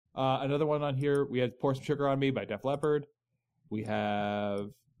Another one on here. We had Pour Some Sugar on Me by Def Leppard. We have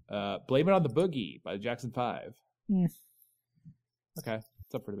Blame It on the Boogie by the Jackson 5. Okay,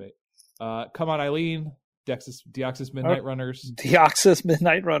 it's up for debate. Come On Eileen, Deoxys Midnight Runners. Deoxys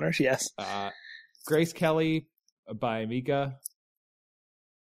Midnight Runners, yes. Grace Kelly by Mika.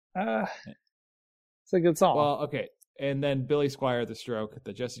 It's a good song. Well, okay. And then Billy Squier, The Stroke,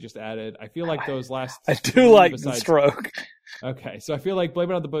 that Jesse just added. I feel like those last... I do like The Stroke. Okay, so I feel like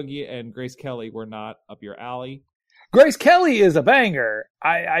Blame It on the Boogie and Grace Kelly were not up your alley. Grace Kelly is a banger.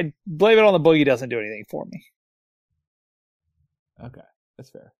 I Blame It on the Boogie doesn't do anything for me. Okay,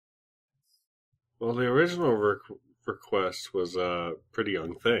 that's fair. Well, the original request was a Pretty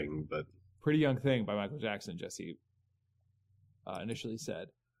Young Thing, but... Pretty Young Thing by Michael Jackson, Jesse initially said.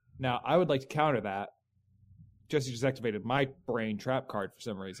 Now, I would like to counter that. Jesse just activated my brain trap card for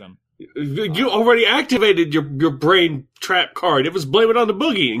some reason. You already activated your brain trap card. It was Blame It on the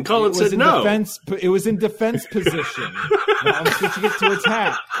Boogie, and Colin said no. It was in defense position. Now I'm switching it to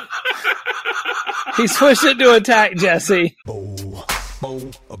attack. He switched it to attack, Jesse.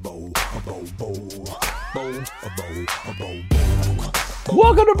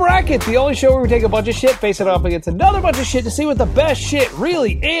 Welcome to Bracket, the only show where we take a bunch of shit, face it up against another bunch of shit to see what the best shit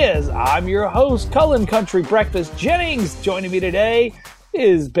really is. I'm your host, Cullen Country Breakfast Jennings. Joining me today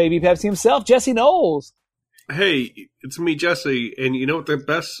is Baby Pepsi himself, Jesse Knowles. Hey, it's me, Jesse, and you know what the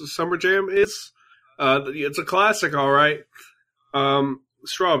best summer jam is? It's a classic, all right.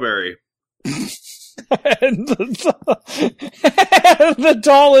 Strawberry. And the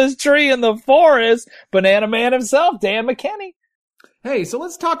tallest tree in the forest, Banana Man himself, Dan McKinney. Hey, so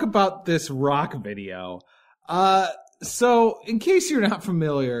let's talk about this rock video. So in case you're not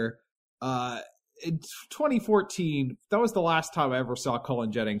familiar, in 2014, that was the last time I ever saw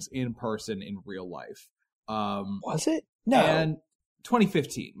Cullen Jennings in person in real life. Was it? No. And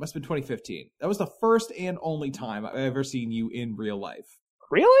 2015. Must have been 2015. That was the first and only time I've ever seen you in real life.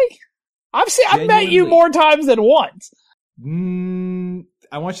 Really? I've met you more times than once.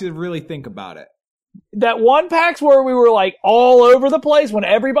 I want you to really think about it. That one PAX where we were like all over the place when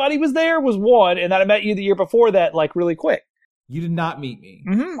everybody was there was one, and then I met you the year before that, like really quick. You did not meet me.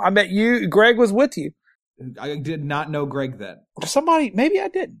 Mm-hmm. I met you. Greg was with you. I did not know Greg then. Maybe I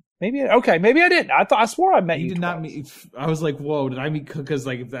didn't. Maybe I didn't. I swore I met you. You did not meet. I was like, whoa, did I meet? Because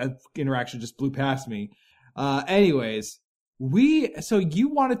like that interaction just blew past me. Anyways, so you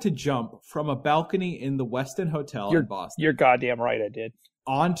wanted to jump from a balcony in the Westin Hotel in Boston. You're goddamn right, I did.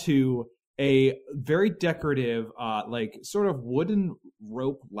 Onto a very decorative, like sort of wooden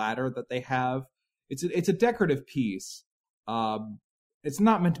rope ladder that they have. It's a decorative piece. It's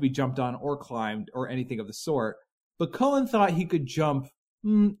not meant to be jumped on or climbed or anything of the sort. But Cullen thought he could jump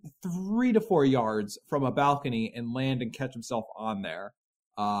 3 to 4 yards from a balcony and land and catch himself on there,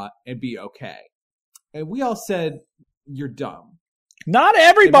 and be okay. And we all said, "You're dumb." Not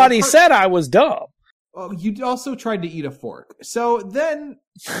everybody said I was dumb. Oh, you also tried to eat a fork. So then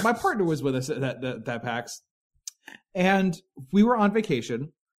my partner was with us at that PAX, and we were on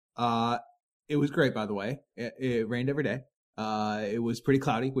vacation. It was great, by the way. It rained every day. It was pretty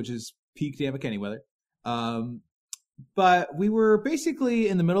cloudy, which is peak Dan McKinney weather. But we were basically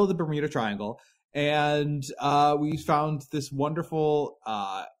in the middle of the Bermuda Triangle, and we found this wonderful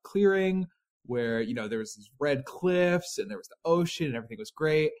clearing where, you know, there was these red cliffs and there was the ocean and everything was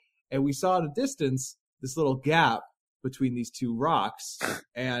great. And we saw at a distance this little gap between these two rocks.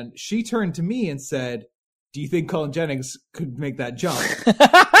 And she turned to me and said, "Do you think Cullen Jennings could make that jump?"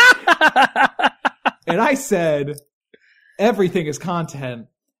 And I said, "Everything is content."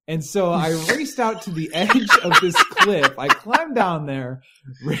 And so I raced out to the edge of this cliff. I climbed down there,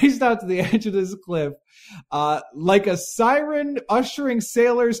 raced out to the edge of this cliff, like a siren ushering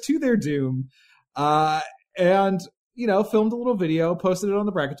sailors to their doom. And, you know, filmed a little video, posted it on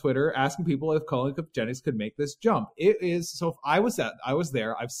the Bracket Twitter, asking people if Cullen Jennings could make this jump. It is, so if I was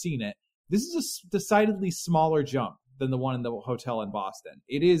there, I've seen it. This is a decidedly smaller jump than the one in the hotel in Boston.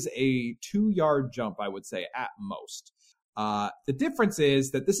 It is a 2-yard jump, I would say, at most. The difference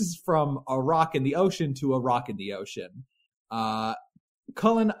is that this is from a rock in the ocean to a rock in the ocean.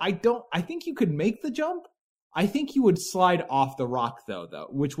 Cullen, I think you could make the jump. I think you would slide off the rock though,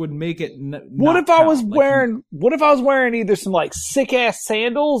 which would make it What if I was wearing either some like sick ass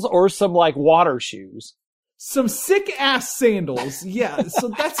sandals or some like water shoes? Some sick ass sandals, yeah. So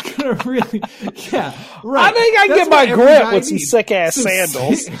that's gonna really, yeah, right. I think I get my grip with some sick ass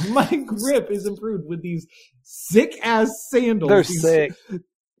sandals. My grip is improved with these sick ass sandals. They're sick.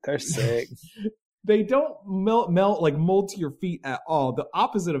 They're sick. They don't mold to your feet at all. The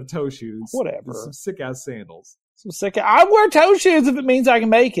opposite of toe shoes. Whatever. Some sick ass sandals. Some sick. I wear toe shoes if it means I can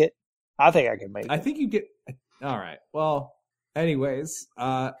make it. I think I can make it. I think you get. All right. Well, anyways.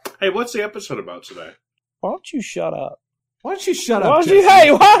 Hey, what's the episode about today? Why don't you shut up? Why don't you shut up? Why don't Jesse?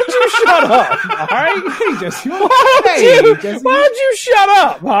 you shut up? All right. Hey, Jesse. Why don't you shut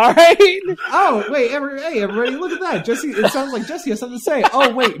up? All right. Oh, wait. Everybody, look at that. Jesse, it sounds like Jesse has something to say.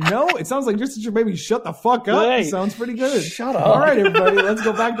 Oh, wait. No, it sounds like Jesse should maybe shut the fuck up. Hey, it sounds pretty good. Shut up. All right, everybody. Let's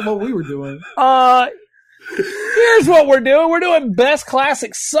go back to what we were doing. Here's what we're doing. We're doing Best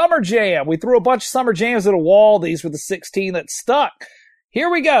Classic Summer Jam. We threw a bunch of summer jams at a wall. These were the 16 that stuck. Here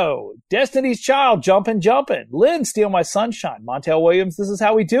we go. Destiny's Child, Jumpin', Jumpin'. Lynn, Steal My Sunshine. Montel Williams, This Is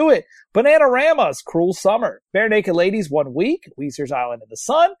How We Do It. Bananarama's Cruel Summer. Bare Naked Ladies, One Week. Weezer's Island in the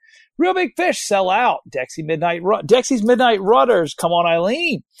Sun. Real Big Fish, Sell Out. Dexy's Midnight Runners, Come On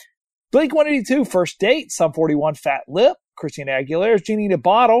Eileen. Blink-182, First Date. Sum 41, Fat Lip. Christina Aguilera's Genie in a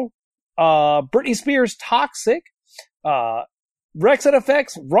Bottle. Britney Spears, Toxic. Rex and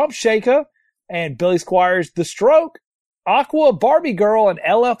Effects, Rump Shaker. And Billy Squires, The Stroke. Aqua, Barbie Girl, and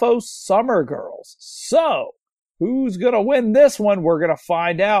LFO, Summer Girls. So, who's going to win this one? We're going to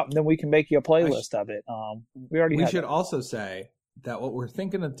find out, and then we can make you a playlist of it. We should also say that what we're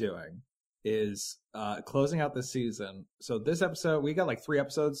thinking of doing is closing out this season. So this episode, we got like 3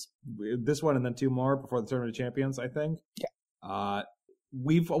 episodes, this one and then 2 more before the Tournament of Champions, I think. Yeah.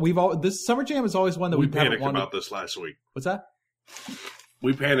 This Summer Jam is always one that we haven't panicked wanted. about this last week. What's that?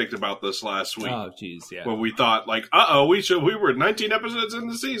 We panicked about this last week. Oh, geez, yeah. Where we thought, like, we were 19 episodes in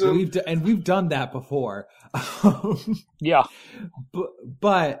the season. We've done that before. Yeah.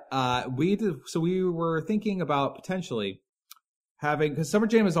 But we were thinking about potentially having, because Summer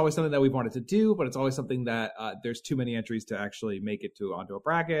Jam is always something that we've wanted to do, but it's always something that there's too many entries to actually make it onto a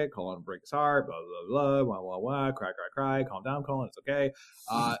bracket. Colin breaks heart, blah blah blah, wah wah wah, cry, calm down, Colin, it's okay.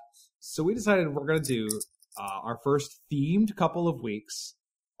 So we decided we're gonna do our first themed couple of weeks,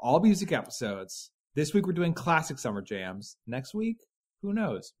 all music episodes. This week we're doing classic summer jams. Next week, who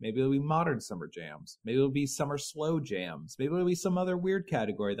knows? Maybe it'll be modern summer jams. Maybe it'll be summer slow jams. Maybe it'll be some other weird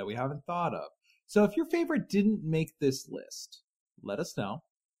category that we haven't thought of. So if your favorite didn't make this list, let us know.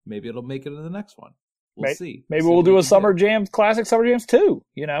 Maybe it'll make it in the next one. We'll see. Maybe we'll do a summer jams, classic summer jams too.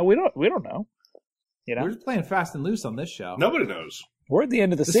 You know, we don't know. You know, we're just playing fast and loose on this show. Nobody knows. We're at the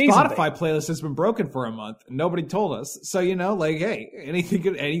end of the season. Spotify playlist has been broken for a month. And nobody told us. So, you know, like, hey,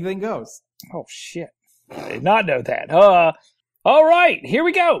 anything goes. Oh, shit. I did not know that. All right, here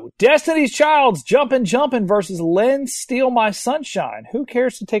we go. Destiny's Child's Jumpin' versus Lynn Steal My Sunshine. Who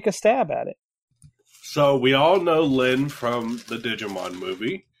cares to take a stab at it? So we all know Lynn from the Digimon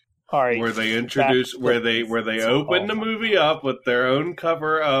movie. All right. Where they introduce, where they open the movie up with their own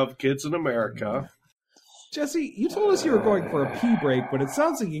cover of Kids in America. Jesse, you told us you were going for a pee break, but it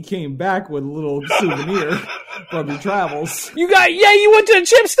sounds like you came back with a little souvenir from your travels. You went to the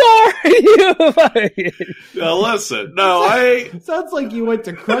chip store. Now listen, no, sounds like you went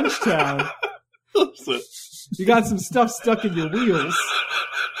to Crunchtown. Listen. You got some stuff stuck in your wheels.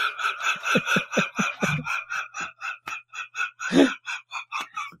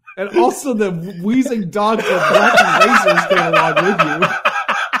 And also the wheezing dog from Black and Racers came along with you.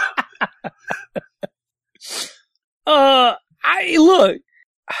 Look,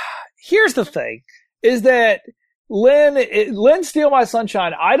 here's the thing, is that Lynn Steal My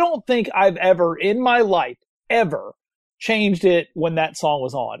Sunshine, I don't think I've ever in my life, ever changed it when that song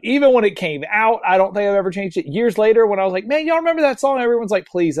was on. Even when it came out, I don't think I've ever changed it. Years later, when I was like, man, y'all remember that song? Everyone's like,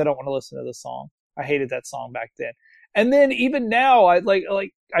 please, I don't want to listen to this song. I hated that song back then. And then even now, I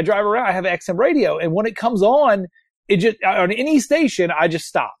drive around, I have XM radio, and when it comes on, it just, on any station, I just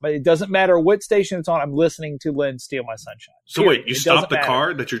stop. It doesn't matter what station it's on. I'm listening to Lynn Steal My Sunshine. So wait, you stop the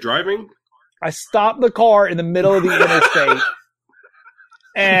car that you're driving? I stop the car in the middle of the interstate,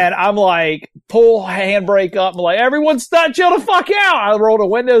 and I'm like, pull handbrake up. I'm like, everyone stop, chill the fuck out. I roll the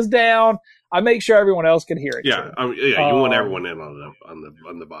windows down. I make sure everyone else can hear it. Yeah, you want everyone in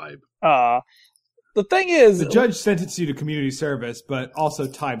on the vibe. The thing is, the judge sentenced you to community service, but also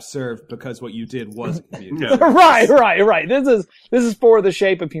time served because what you did was community service. Right. This is for the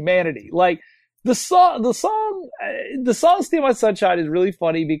shape of humanity. Like the song "Steal My Sunshine" is really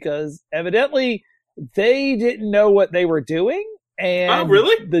funny because evidently they didn't know what they were doing, and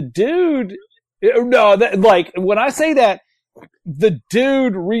really? The dude, when I say that, the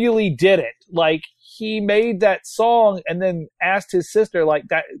dude really did it. Like he made that song and then asked his sister, like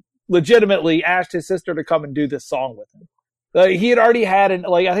that. Legitimately asked his sister to come and do this song with him. Like he had already had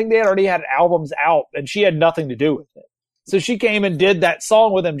I think they had already had albums out and she had nothing to do with it. So she came and did that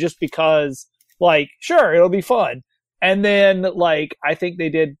song with him just because, like, sure, it'll be fun. And then, like, I think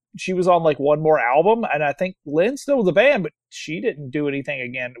she was on, like, one more album, and I think Lynn still was a band, but she didn't do anything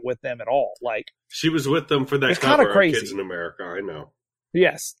again with them at all. Like, she was with them for that cover of Kids in America, I know.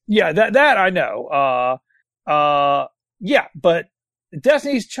 Yes. Yeah, that I know. Yeah, but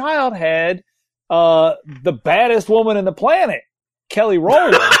Destiny's Child had the baddest woman in the planet, Kelly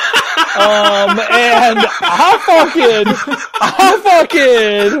Rowland. And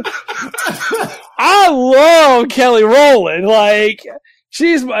I love Kelly Rowland. Like,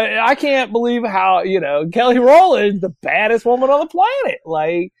 I can't believe how, Kelly Rowland, the baddest woman on the planet.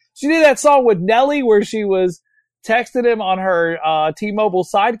 Like, she did that song with Nelly where she was texting him on her T-Mobile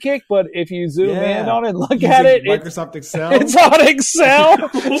Sidekick, but if you zoom in on it and look at it, Microsoft Excel. It's on Excel.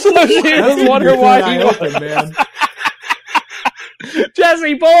 So she was wondering why he was. Man.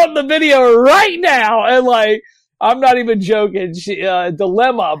 Jesse, pull up the video right now, and like, I'm not even joking.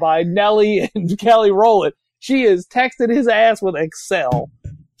 Dilemma by Nelly and Kelly Rowland. She is texting his ass with Excel.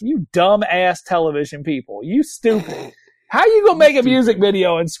 You dumb ass television people. You stupid. How you gonna make a music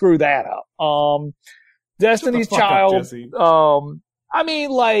video and screw that up? Destiny's Child. I mean,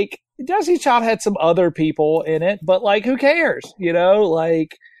 like, Destiny's Child had some other people in it, but like, who cares?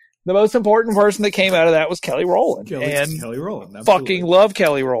 Like, the most important person that came out of that was Kelly Rowland. Kelly Rowland. Absolutely. Fucking love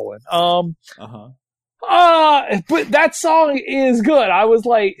Kelly Rowland. But that song is good. I was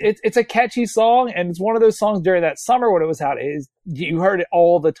like, it's a catchy song, and it's one of those songs during that summer when it was out. You heard it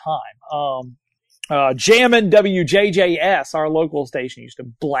all the time. Jammin' WJJS, our local station, used to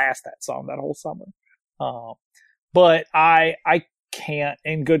blast that song that whole summer. But I can't,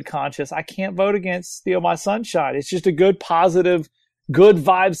 in good conscience, I can't vote against Steal My Sunshine. It's just a good, positive, good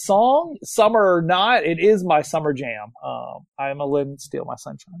vibe song. Summer or not, it is my summer jam. I'm a Lynn Steal My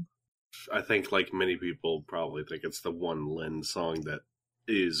Sunshine. I think, like many people, probably think it's the one Lynn song that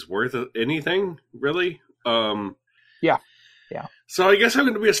is worth anything, really. Yeah. So I guess I'm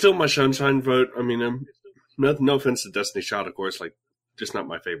going to be a Steal My Sunshine vote. I mean, no offense to Destiny's Child, of course, like, just not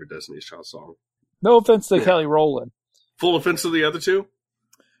my favorite Destiny's Child song. No offense to Kelly Rowland. Full offense to the other two?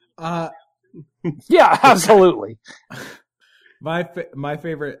 Yeah, absolutely. My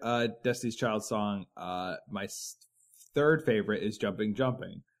favorite Destiny's Child song, my third favorite is Jumping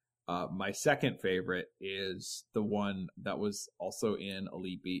Jumping. My second favorite is the one that was also in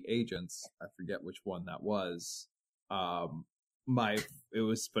Elite Beat Agents. I forget which one that was. That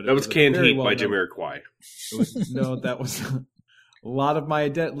was Canned Heat by Jamiroquai. That was a lot of my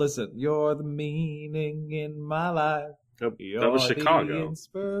listen. You're the meaning in my life. That was Chicago.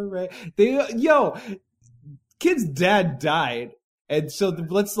 Kid's dad died, and so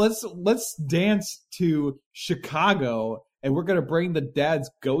let's dance to Chicago, and we're gonna bring the dad's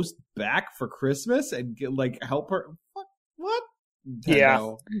ghost back for Christmas and help her. What? Yeah,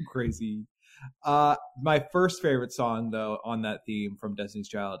 no, crazy. My first favorite song though on that theme from Destiny's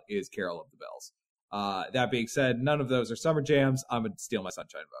Child is "Carol of the Bells." That being said, none of those are summer jams. I'm gonna Steal My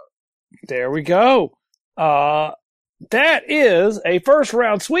Sunshine vote. There we go. That is a first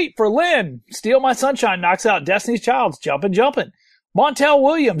round sweep for Lynn. Steal My Sunshine knocks out Destiny's Child's Jumpin' Jumpin'. Montel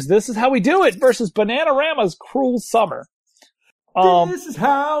Williams, This Is How We Do It versus Bananarama's Cruel Summer. This is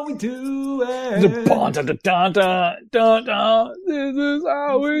how we do it. This is how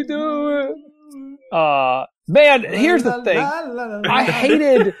we do it. Man, here's the thing. I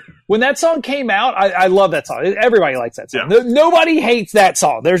hated when that song came out. I love that song. Everybody likes that song. Yeah. Nobody hates that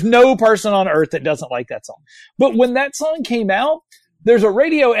song. There's no person on earth that doesn't like that song. But when that song came out, there's a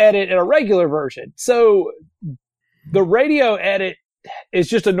radio edit and a regular version. So the radio edit is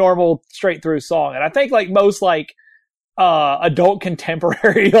just a normal straight through song. And I think like most adult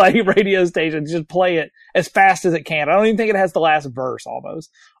contemporary radio stations just play it as fast as it can. I don't even think it has the last verse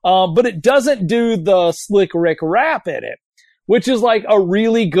almost. But it doesn't do the Slick Rick rap in it, which is like a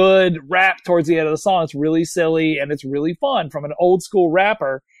really good rap towards the end of the song. It's really silly and it's really fun from an old school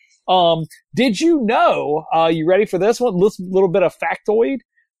rapper. Did you know, you ready for this one? Little bit of factoid.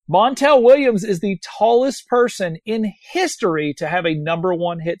 Montel Williams is the tallest person in history to have a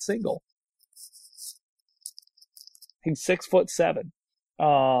 #1 hit single. He's 6'7".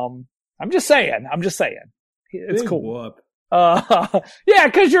 I'm just saying. It's Big cool. Whoop. Yeah,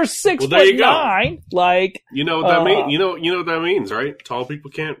 because you're 6'9". Like, you know what that means. You know what that means, right? Tall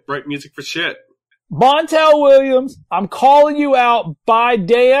people can't write music for shit. Montel Williams, I'm calling you out by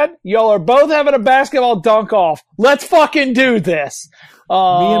Dan. Y'all are both having a basketball dunk off. Let's fucking do this. Me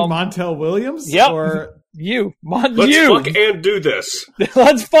and Montel Williams? Yep. Or you. Let's fuck and do this.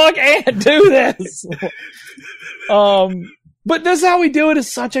 Let's fuck and do this. But This Is How We Do It is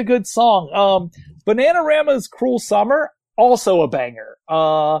such a good song. Bananarama's Cruel Summer, also a banger.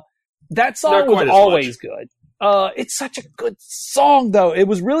 That song was always good. It's such a good song, though. It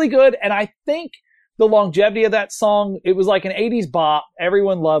was really good, and I think the longevity of that song, it was like an 80s bop.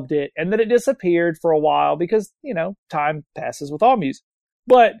 Everyone loved it, and then it disappeared for a while because, time passes with all music.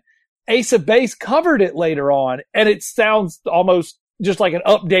 But Ace of Base covered it later on, and it sounds almost just like an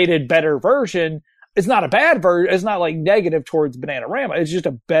updated, better version. It's not a bad version. It's not like negative towards Bananarama. It's just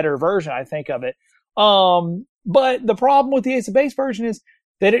a better version, I think, of it. But the problem with the Ace of Base version is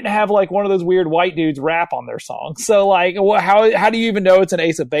they didn't have like one of those weird white dudes rap on their song. So like, how do you even know it's an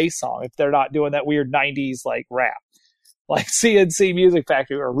Ace of Base song if they're not doing that weird 90s like rap? Like CNC Music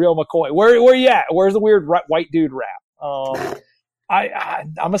Factory or Real McCoy. Where you at? Where's the weird white dude rap?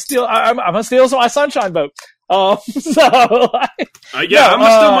 I'm gonna steal my Sunshine vote. I'm gonna steal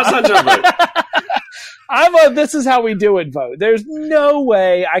my Sunshine vote. This is how we do it vote. There's no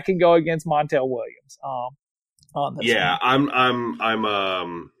way I can go against Montel Williams. On this one.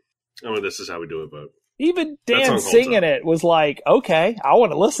 I'm this is how we do it vote. Even Dan singing it was like, okay, I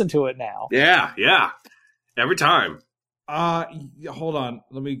want to listen to it now. Yeah. Every time. Hold on.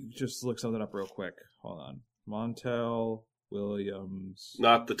 Let me just look something up real quick. Hold on. Montel Williams.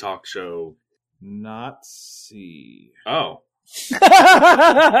 Not the talk show. Not C. Oh.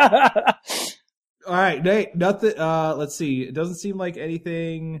 All right, Nate, nothing. Let's see. It doesn't seem like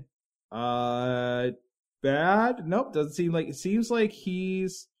anything bad. Nope, doesn't seem like. It seems like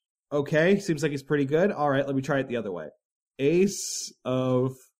he's okay. Seems like he's pretty good. All right, let me try it the other way. Ace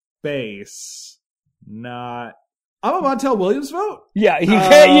of Base. Not. I'm a Montel Williams vote. Yeah, you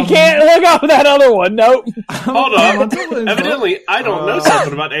can't look up that other one. Nope. Hold on. Evidently, I don't know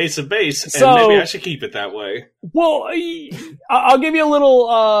something about Ace of Base, and maybe I should keep it that way. Well, I'll give you a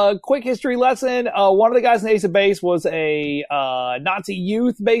little quick history lesson. One of the guys in Ace of Base was a Nazi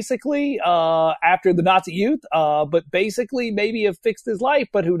youth, basically, after the Nazi youth, but basically maybe have fixed his life,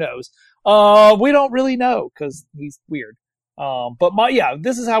 but who knows? We don't really know because he's weird. But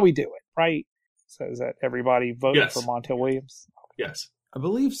this is how we do it, right? So is that everybody voted for Montel Williams? Yes. I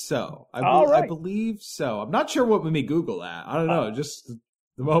believe so. I believe so. I'm not sure what made me Google that. I don't know. Just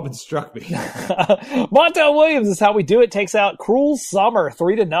the moment struck me. Montel Williams is how we do it. Takes out Cruel Summer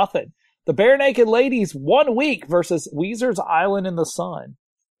 3-0. The Bare Naked Ladies 1 week versus Weezer's Island in the Sun.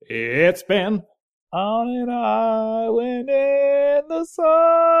 It's been on an island in the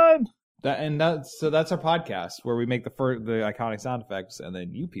sun. So that's our podcast where we make the iconic sound effects and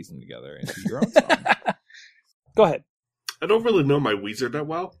then you piece them together into your own song. Go ahead. I don't really know my Weezer that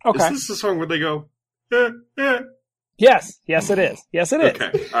well. Okay. Is this the song where they go, Yes, it is. Yes, it is.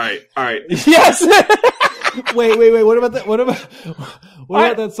 Okay. All right. Yes. Wait. What about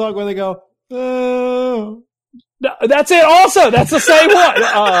that song where they go, oh. No, that's it also. That's the same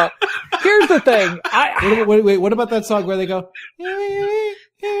one. Here's the thing. Wait. What about that song where they go,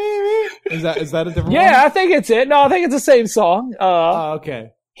 Is that a different one? Yeah, I think it's it. No, I think it's the same song.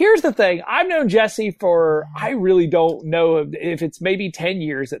 Okay. Here's the thing. I've known Jesse for, I really don't know if it's maybe 10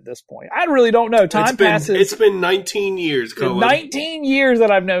 years at this point. I really don't know. Time passes. It's been 19 years, Colin. 19 years that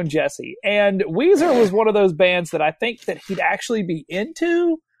I've known Jesse. And Weezer was one of those bands that I think that he'd actually be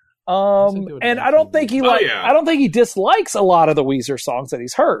into. And I don't think I don't think he dislikes a lot of the Weezer songs that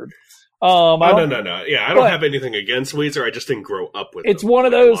he's heard. No. Yeah, I don't have anything against Weezer. I just didn't grow up with it's them. One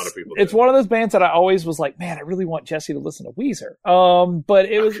of those. A lot of people it's one of those bands that I always was like, man, I really want Jesse to listen to Weezer. But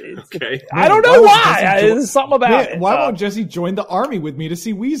it was. Okay. I don't know why. There's something about it. Why won't Jesse join the army with me to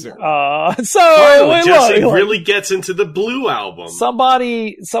see Weezer? Jesse really gets into the Blue album.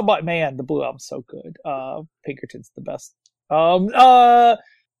 Somebody, man, the Blue album's so good. Pinkerton's the best.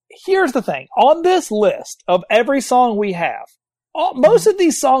 Here's the thing. On this list of every song we have, most of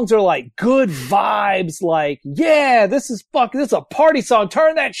these songs are like good vibes, like, yeah, this is a party song.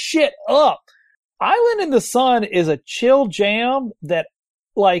 Turn that shit up. Island in the Sun is a chill jam that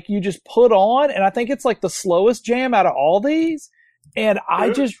like you just put on. And I think it's like the slowest jam out of all these. And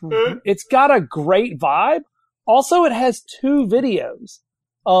it's got a great vibe. Also, it has 2 videos.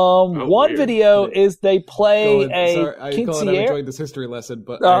 One video is they play I enjoyed this history lesson,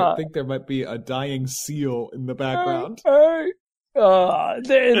 but I think there might be a dying seal in the background. One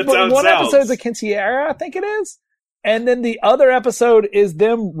episode's a quinceañera, I think it is. And then the other episode is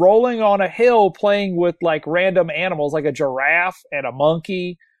them rolling on a hill playing with like random animals, like a giraffe and a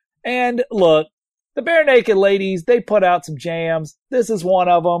monkey. And look, the Bare Naked Ladies, they put out some jams. This is one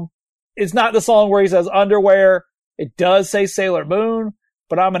of them. It's not the song where he says underwear. It does say Sailor Moon,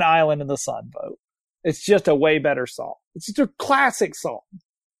 but I'm an Island in the Sun vote. It's just a way better song. It's just a classic song.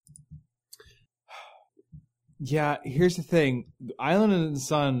 Yeah, here's the thing. Island in the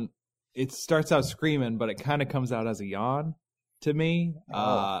Sun, it starts out screaming, but it kind of comes out as a yawn to me.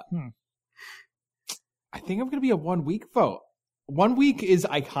 I I think I'm going to be a 1 week vote. 1 week is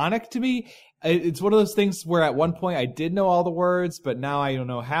iconic to me. It's one of those things where at one point I did know all the words, but now I don't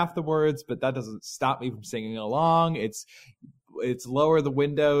know half the words, but that doesn't stop me from singing along. It's lower the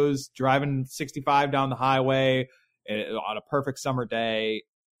windows, driving 65 down the highway on a perfect summer day,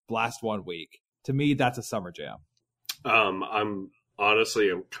 blast 1 week. To me, that's a summer jam. I'm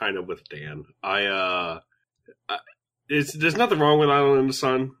kind of with Dan. There's nothing wrong with Island in the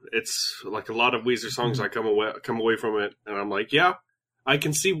Sun. It's like a lot of Weezer songs. I come away from it, and I'm like, yeah, I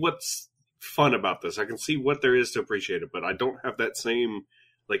can see what's fun about this. I can see what there is to appreciate it, but I don't have that same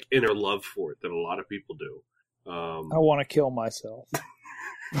like inner love for it that a lot of people do. I want to kill myself.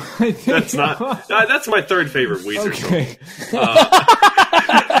 That's my third favorite Weezer song.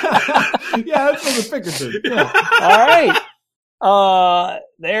 Yeah, that's what I figured. Yeah. All right.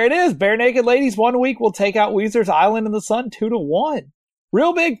 There it is. Bare Naked Ladies 1 week will take out Weezer's Island in the Sun 2-1.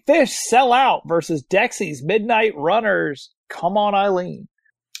 Real Big Fish Sell Out versus Dexy's Midnight Runners. Come on, Eileen.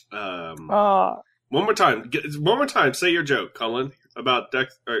 One more time. Say your joke, Cullen, about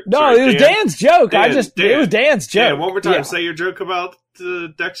Dex. It was Dan's joke. Dan, it was Dan's joke. Yeah, one more time. Yeah. Say your joke about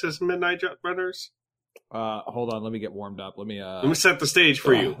the Dex's Midnight Runners. Hold on. Let me get warmed up. Let me set the stage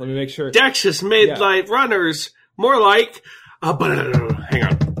for you. Let me make sure. Dex's Midnight Runners. More like. Hang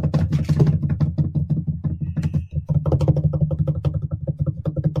on.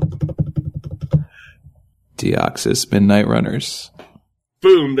 Deoxys Midnight Runners.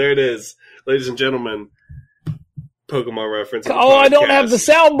 Boom, there it is. Ladies and gentlemen, Pokemon reference. Oh, I don't have the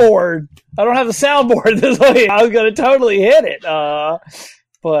soundboard. This way. I was going to totally hit it.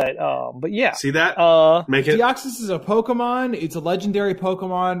 But yeah. See that? Deoxys is a Pokemon. It's a legendary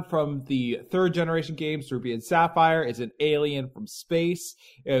Pokemon from the 3rd generation games, Ruby and Sapphire. It's an alien from space.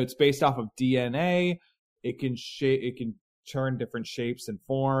 It's based off of DNA. It can turn different shapes and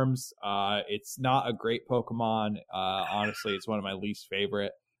forms. It's not a great Pokemon. Honestly, it's one of my least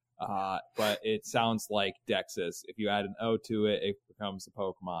favorite. But it sounds like Dexys. If you add an O to it, it becomes a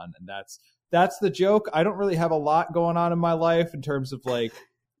Pokemon, and that's the joke. I don't really have a lot going on in my life in terms of like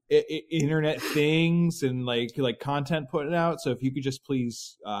internet things and like content putting out. So if you could just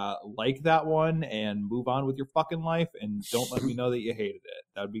please like that one and move on with your fucking life, and don't let me know that you hated it.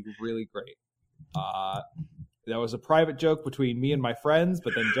 That would be really great. That was a private joke between me and my friends,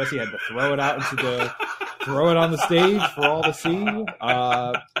 but then Jesse had to throw it on the stage for all to see.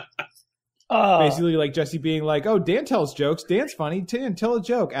 Basically, like Jesse being like, "Oh, Dan tells jokes. Dan's funny. Dan, tell a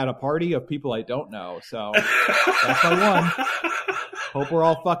joke at a party of people I don't know." So that's my one. Hope we're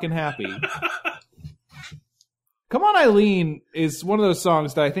all fucking happy. Come On Eileen is one of those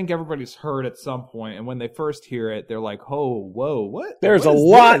songs that I think everybody's heard at some point, and when they first hear it, they're like, "Oh, whoa, what? There's a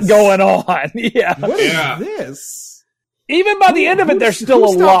lot going on." Yeah. What is this? Even by the end of it, there's still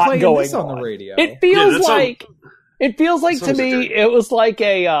a lot going on the radio. It feels like to me it was like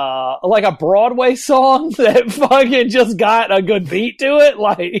a Broadway song that fucking just got a good beat to it,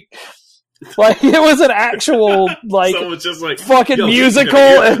 like it was an actual just like fucking musical,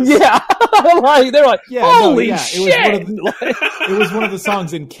 and like they're like, holy shit! It was one of the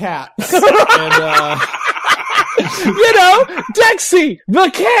songs in Cats, and Dexy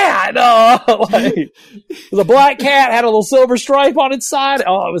the cat. The black cat had a little silver stripe on its side.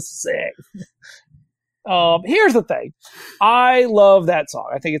 Oh, it was sick. Here's the thing. I love that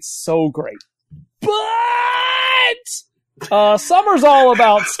song. I think it's so great. But Summer's all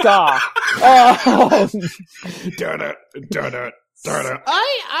about ska.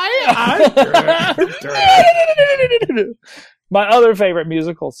 My other favorite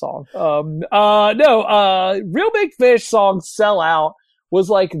musical song. Real Big Fish song Sell Out was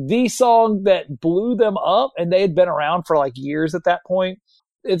like the song that blew them up, and they had been around for like years at that point.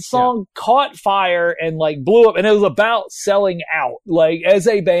 Its song caught fire and like blew up, and it was about selling out, like as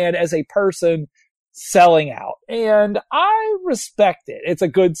a band, as a person, selling out. And I respect it. It's a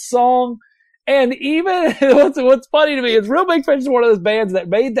good song. And even what's funny to me is Real Big Fish is one of those bands that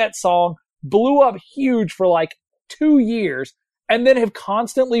made that song, blew up huge for like 2 years, and then have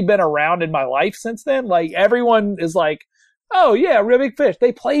constantly been around in my life since then. Like everyone is like, oh yeah, Real Big Fish.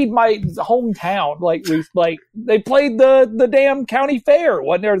 They played my hometown. Like they played the damn county fair.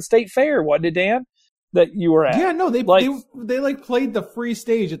 Wasn't there the state fair? Wasn't it, Dan? That you were at? Yeah, no, they played the free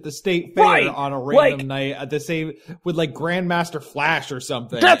stage at the state fair on a random night at the same with like Grandmaster Flash or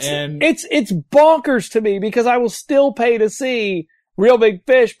something. It's bonkers to me because I will still pay to see Real Big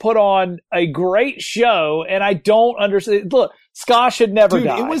Fish put on a great show, and I don't understand. Look, ska should never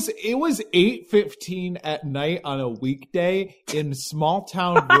die. It was 8:15 at night on a weekday in small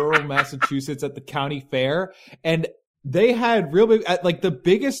town rural Massachusetts at the county fair, and they had Real Big at like the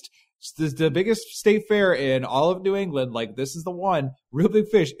biggest This is the biggest state fair in all of New England. Like, this is the one. Real Big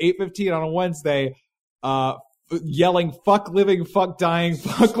Fish, 8:15 on a Wednesday, yelling, fuck living, fuck dying,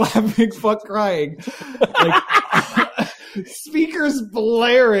 fuck laughing, fuck crying. Like, speakers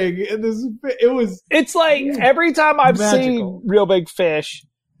blaring. And it's like every time I've magical. seen Real Big Fish,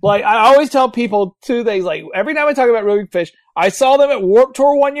 like, I always tell people two things. Like, every time I talk about Real Big Fish, I saw them at Warped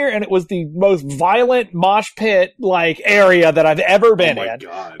Tour one year, and it was the most violent mosh pit, like, area that I've ever been in.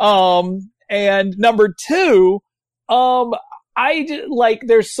 God. And number two,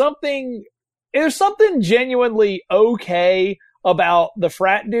 there's something genuinely okay about the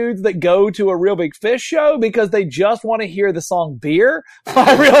frat dudes that go to a Real Big Fish show because they just want to hear the song Beer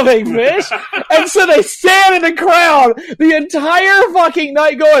by Real Big Fish. And so they stand in the crowd the entire fucking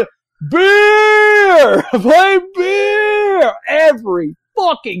night going, beer! Play beer! Every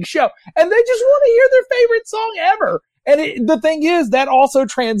fucking show. And they just want to hear their favorite song ever. And the thing is, that also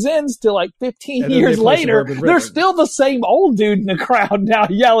transcends to like 15 years later. They're still the same old dude in the crowd now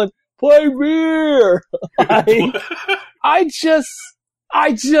yelling, play beer! It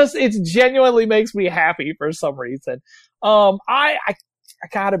genuinely makes me happy for some reason. I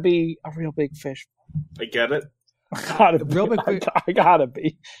gotta be a Real Big Fish. I get it. I gotta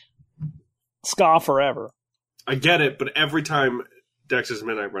be. Ska forever. I get it, but every time Dex's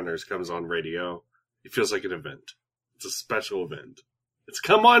Midnight Runners comes on radio, it feels like an event. It's a special event. It's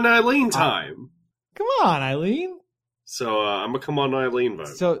Come On Eileen time. Come on, Eileen. So I'm a Come On Eileen vote.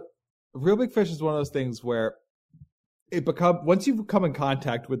 So Real Big Fish is one of those things where once you come in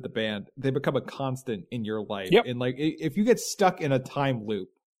contact with the band, they become a constant in your life. Yep. And like, if you get stuck in a time loop,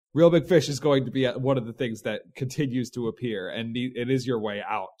 Real Big Fish is going to be one of the things that continues to appear, and it is your way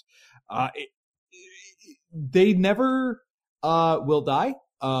out. They never will die.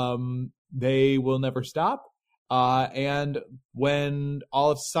 They will never stop. And when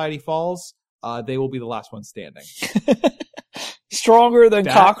all of society falls, they will be the last one standing. Stronger than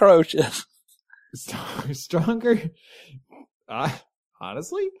cockroaches. Stronger.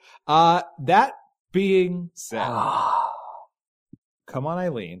 Honestly, that being said, Come On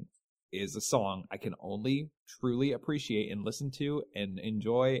Eileen is a song I can only truly appreciate and listen to and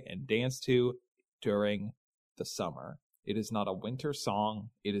enjoy and dance to during the summer. It is not a winter song.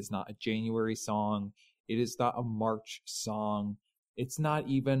 It is not a January song. It is not a March song. It's not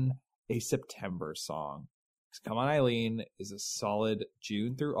even a September song. Come On Eileen is a solid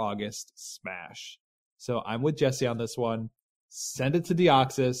June through August smash. So I'm with Jesse on this one. Send it to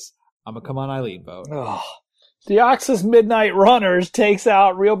Deoxys. I'm a Come On Eileen vote. Oh. Deoxys Midnight Runners takes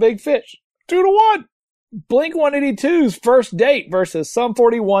out Real Big Fish 2-1. Blink-182's First Date versus Sum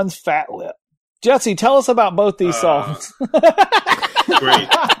 41's Fat Lip. Jesse, tell us about both these songs. Great.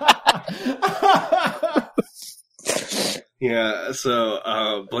 Yeah,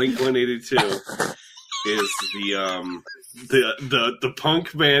 so Blink-182 is the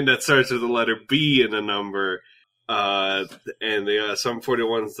punk band that starts with the letter B in a number, and the Sum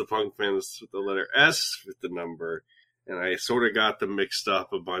 41 is the punk band with the letter S with the number, and I sort of got them mixed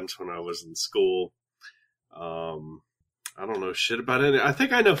up a bunch when I was in school. I don't know shit about it. I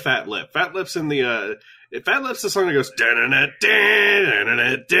think I know Fat Lip. Fat Lip's in the Fat Lip's the song that goes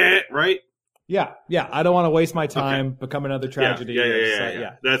right? Yeah. I don't want to waste my time. Become another tragedy.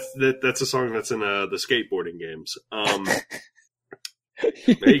 Yeah. That's a song that's in the skateboarding games.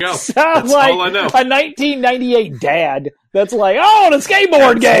 There you go. Sounds that's like all I know. A 1998 dad that's like, the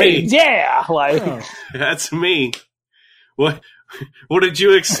skateboard games. Yeah, like that's me. What did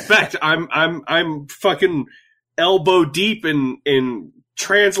you expect? I'm fucking elbow deep in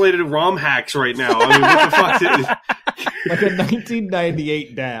translated ROM hacks right now. I mean, what the fuck? Like a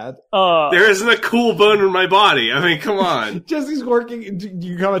 1998 dad. There isn't a cool bone in my body. I mean, come on. Jesse's working.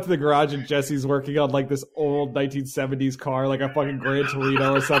 You come into the garage and Jesse's working on like this old 1970s car, like a fucking Gran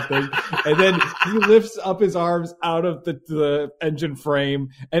Torino or something. And then he lifts up his arms out of the engine frame,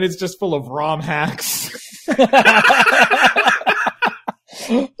 and it's just full of ROM hacks. Like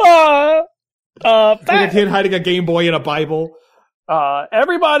a kid hiding a Game Boy in a Bible.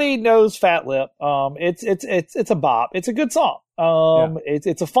 Everybody knows Fat Lip. It's a bop. It's a good song.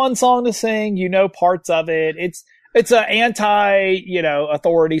 It's a fun song to sing. You know parts of it. It's an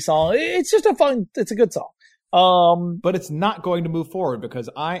authority song. It's a good song. But it's not going to move forward because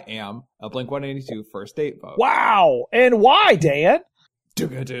I am a Blink-182 First Date vote. Wow. And why, Dan?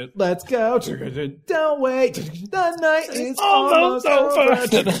 Let's go. Don't wait. The night is almost over.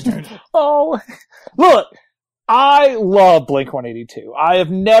 Look, I love Blink-182. I have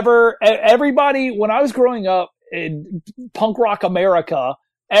never, everybody, when I was growing up in punk rock America,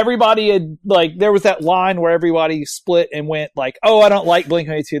 everybody had like, there was that line where everybody split and went like, oh, I don't like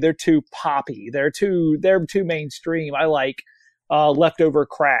Blink-182. They're too poppy. They're too mainstream. I like Leftover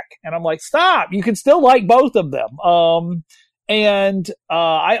Crack. And I'm like, stop. You can still like both of them. And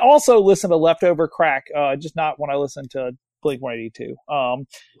I also listen to Leftover Crack, just not when I listen to Blink-182.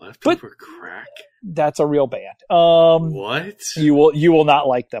 Leftover Crack? That's a real band. What? You will not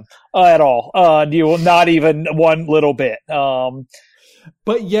like them at all. You will not even one little bit.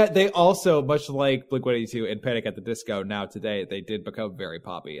 But yet they also, much like Blink-182 and Panic at the Disco now today, they did become very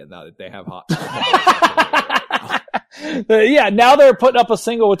poppy, and now that they have hot. Yeah, now they're putting up a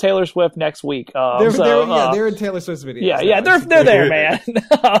single with Taylor Swift next week. They're in Taylor Swift's videos. Yeah, they're there, man.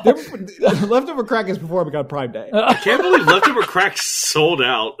 Leftover Crack is performing on Prime Day. I can't believe Leftover Crack sold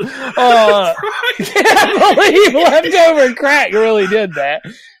out. Can't believe Leftover Crack really did that.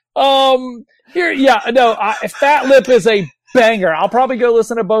 Fat Lip is a banger. I'll probably go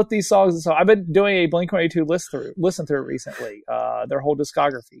listen to both these songs. So I've been doing a Blink-182 listen through recently, their whole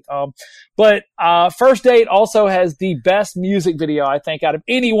discography. But First Date also has the best music video, I think, out of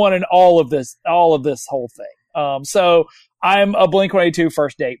anyone in all of this whole thing. So I'm a Blink-182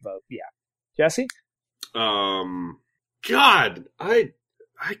 First Date vote. Yeah. Jesse? God, it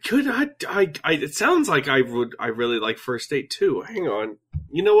sounds like I really like First Date too. Hang on.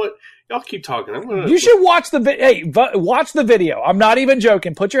 You know what? Y'all keep talking. You should watch watch the video. I'm not even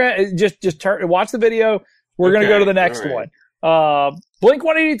joking. Put your just turn, watch the video. We're gonna go to the next one.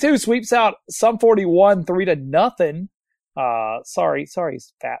 Blink-182 sweeps out Sum 41 3-0. Sorry,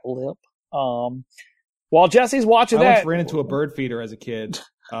 Fat Lip. While Jesse's watching I that, once ran into a bird feeder as a kid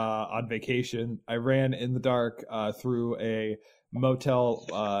on vacation. I ran in the dark through a motel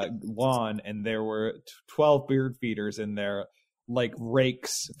lawn, and there were 12 bird feeders in there, like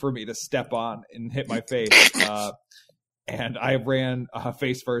rakes for me to step on and hit my face. And I ran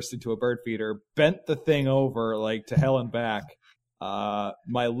face first into a bird feeder, bent the thing over like to hell and back.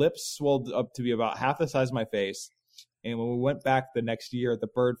 My lips swelled up to be about half the size of my face. And when we went back the next year, the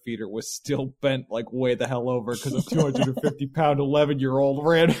bird feeder was still bent like way the hell over because a 250-pound 11-year-old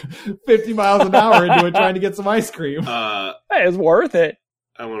ran 50 miles an hour into it trying to get some ice cream. Hey, it's worth it.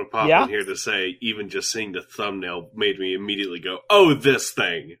 I want to pop in here to say, even just seeing the thumbnail made me immediately go, oh, this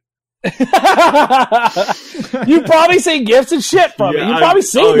thing. You've probably seen gifts and shit from it. You've probably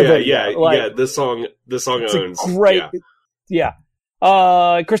seen the video. Yeah, this song owns. Great. Yeah.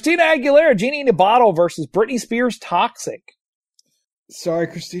 Christina Aguilera, Genie in a Bottle versus Britney Spears, Toxic. Sorry,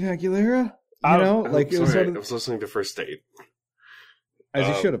 Christina Aguilera. I was listening to First Date. As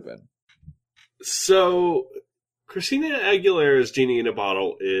you should have been. So, Christina Aguilera's Genie in a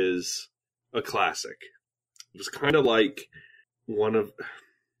Bottle is a classic. It was kind of like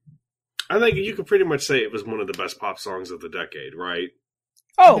I think you could pretty much say it was one of the best pop songs of the decade, right?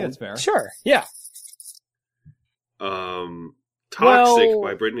 Oh, that's fair. Sure. Yeah. Toxic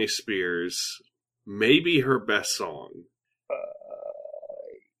by Britney Spears, maybe her best song.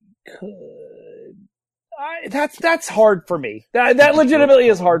 That's hard for me. That legitimately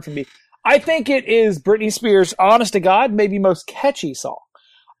is hard for me. I think it is Britney Spears' honest to God, maybe most catchy song.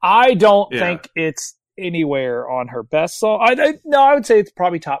 I don't think it's anywhere on her best song. I would say it's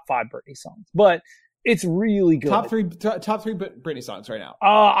probably top 5 Britney songs, but it's really good. Top three Britney songs right now.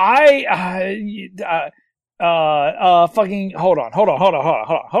 Fucking hold on.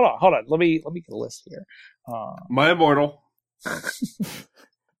 Let me get a list here. My Immortal.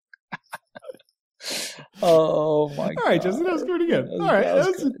 Oh my god! All right, Justin, that was pretty good. All right,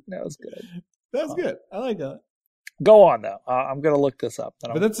 that was good. That's good. I like that. Go on though. I'm gonna look this up.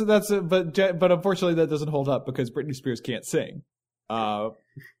 But but unfortunately that doesn't hold up because Britney Spears can't sing.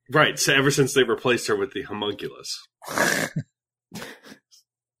 Right. So ever since they replaced her with the homunculus. All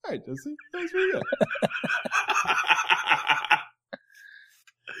right, Justin, that was pretty good.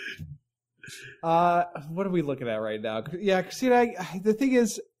 What are we looking at right now? Yeah, Christina, the thing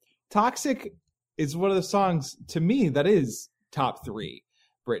is, Toxic is one of the songs, to me, that is top 3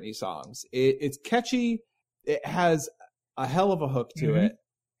 Britney songs. It's catchy. It has a hell of a hook to it.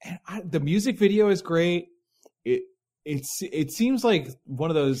 And the music video is great. It seems like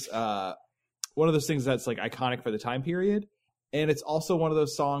one of those things that's like iconic for the time period. And it's also one of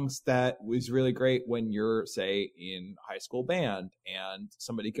those songs that was really great when you're, say, in high school band and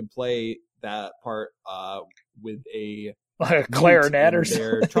somebody can play that part with a clarinet or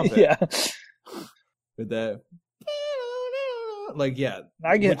their trumpet. Yeah. With the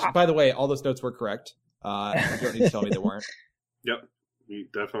by the way, all those notes were correct. You don't need to tell me they weren't. Yep. You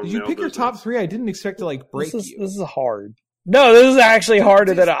definitely Did you pick your top 3? I didn't expect to break you. This is hard. No, this is actually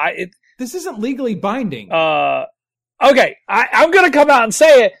harder than This isn't legally binding. Okay, I'm gonna come out and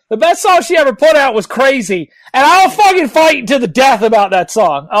say it. The best song she ever put out was Crazy, and I'll fucking fight to the death about that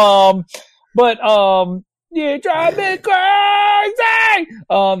song. You drive me crazy!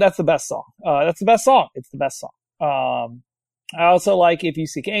 That's the best song. That's the best song. It's the best song. I also like If You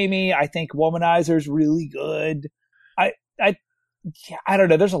Seek Amy. I think Womanizer's really good. I don't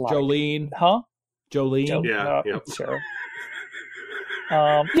know. There's a lot. Jolene. Huh? Jolene. Yeah. Sure.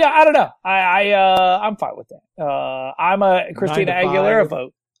 I don't know. I'm fine with that. I'm a Christina 9 to 5. Aguilera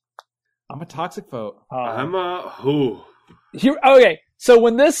vote. I'm a Toxic vote. I'm a who? Okay. So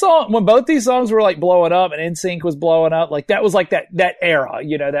when both these songs were like blowing up and NSYNC was blowing up, like that was like that era,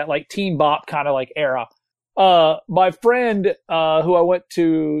 that like teen bop kind of like era. My friend, who I went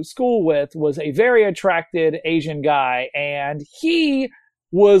to school with was a very attracted Asian guy, and he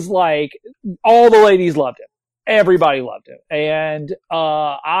was like, all the ladies loved him. Everybody loved him. And,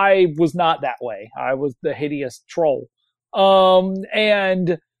 I was not that way. I was the hideous troll.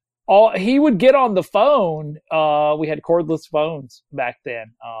 He would get on the phone. We had cordless phones back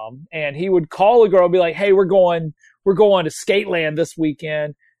then. And he would call a girl and be like, hey, we're going to Skateland this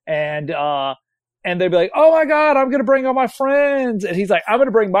weekend. And they'd be like, oh my God, I'm going to bring all my friends. And he's like, I'm going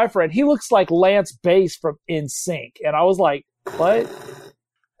to bring my friend. He looks like Lance Bass from NSYNC. And I was like,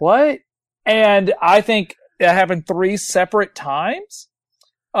 what? And I think it happened 3 separate times.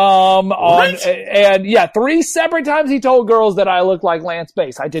 3 separate times he told girls that I looked like Lance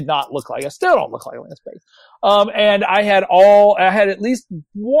Bass. I still don't look like Lance Bass. And I had at least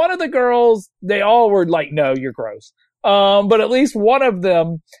one of the girls, they all were like, no, you're gross. But at least one of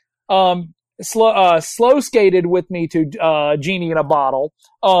them, slow skated with me to Genie in a Bottle,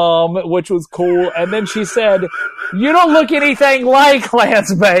 which was cool. And then she said, you don't look anything like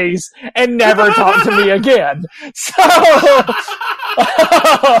Lance Bass, and never talk to me again. So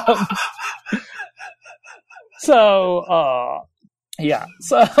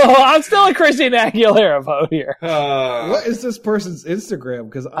I'm still a Christina Aguilera vote here. What is this person's Instagram?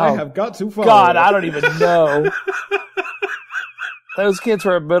 Because I have got too far. God, I don't even know. Those kids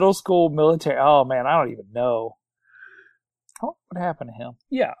were at middle school military. Oh man, I don't even know. Oh, what happened to him?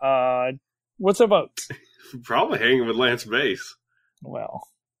 Yeah. What's the vote? Probably hanging with Lance Bass. Well,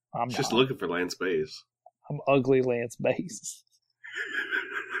 I'm just not. looking for Lance Bass. I'm ugly Lance Bass.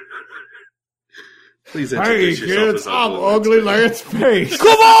 Please introduce hey yourself kids, as I'm ugly Lance Bass.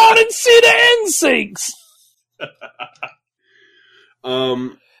 Come on and see the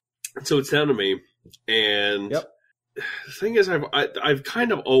NSYNCs. So it's down to me, and Yep. The thing is, I've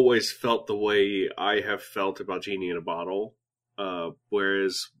kind of always felt the way I have felt about Genie in a Bottle.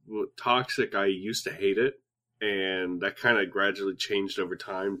 Whereas Toxic, I used to hate it, and that kind of gradually changed over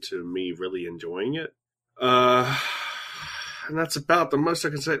time to me really enjoying it. And that's about the most I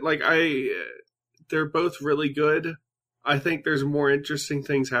can say. Like, they're both really good. I think there's more interesting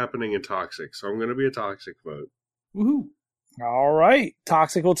things happening in Toxic, so I'm going to be a Toxic vote. Woohoo! All right,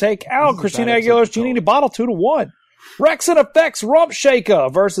 Toxic will take out This is a Christina bad Aguilera's episode. Genie in a Bottle 2-1. Rex and Effects Rump Shaker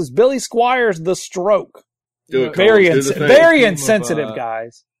versus Billy Squires The Stroke. Do it, Very, Colin. Do the thing. very Theme of, insensitive,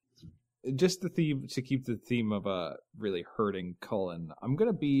 guys. Just the theme to keep the theme of really hurting Cullen. I'm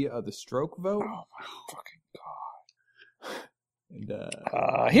gonna be the Stroke vote. Oh my fucking god. And,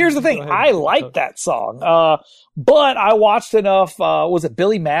 Here's the thing. go ahead. I like that song. But I watched enough, was it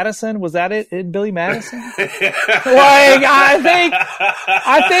Billy Madison? Was that it in Billy Madison? I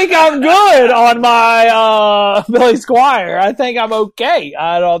think I'm good on my, Billy Squire. I think I'm okay.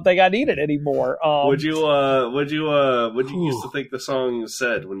 I don't think I need it anymore. What you used to think the song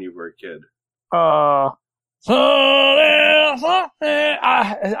said when you were a kid? I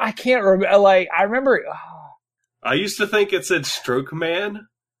can't remember. Like, I remember. I used to think it said Stroke Man.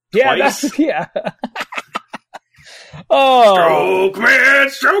 Yeah, Twice. that's, yeah. Oh,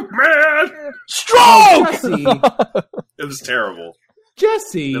 Stroke Man! stroke! Jesse, It was terrible.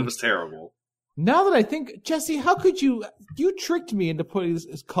 Jesse. It was terrible. Now that I think, Jesse, how could you tricked me into putting this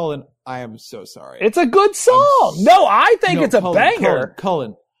as Cullen? I am so sorry. It's a good song. No, I think it's a banger.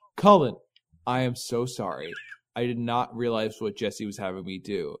 Cullen, I am so sorry. I did not realize what Jesse was having me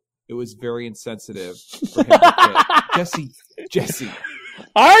do. It was very insensitive for him to pick. Jesse.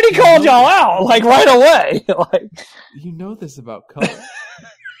 I already called y'all out, like, right away. Like, You know this about Cullen.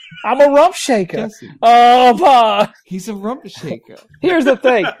 I'm a rump shaker. Jesse. He's He's a rump shaker. Here's the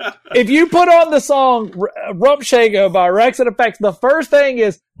thing. If you put on the song Rump Shaker by Rex and Effects, the first thing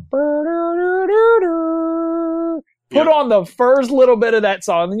is put on the first little bit of that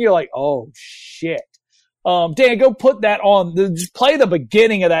song, and you're like, oh shit. Dan, go put that on. Just play the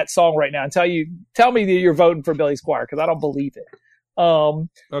beginning of that song right now and tell me that you're voting for Billy Squire, because I don't believe it.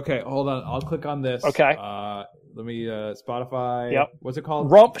 Okay, hold on. I'll click on this. Okay. Spotify. Yep. What's it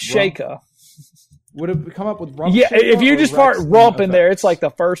called? Rump Shaker. Would it come up with Rump Yeah, Shaker if you or just part Rex rump in there, effects? it's like the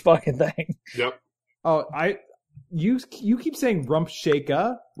first fucking thing. Yep. Oh, you keep saying Rump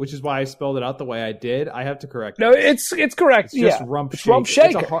Shaker, which is why I spelled it out the way I did. I have to correct it. No, it's correct. It's just Yeah, Rump it's Shaker. Rump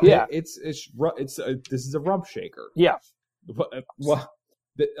Shaker. It's a Yeah. This is a Rump Shaker. Yeah. Well,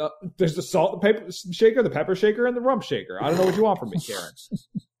 there's the salt and pepper shaker, the pepper shaker, and the Rump Shaker. I don't know what you want from me, Karen.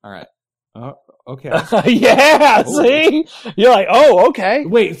 All right. Okay. Yeah. Oh. See, you're like, oh, okay.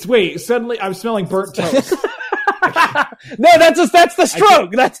 Wait. Suddenly, I'm smelling burnt toast. No, that's the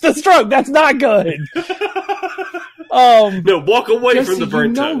stroke. That's the stroke. That's not good. No, walk away Jesse, from the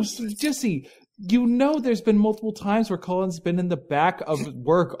burnt toast. Jesse, there's been multiple times where Colin's been in the back of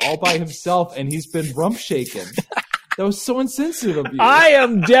work all by himself, and he's been rump shaken. That was so insensitive of you. I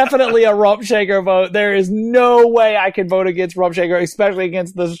am definitely a Rump Shaker vote. There is no way I can vote against Rump Shaker, especially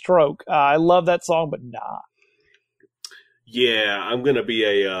against the stroke. I love that song, but nah. Yeah, I'm gonna be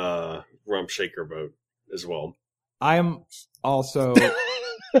a Rump Shaker vote as well. I'm also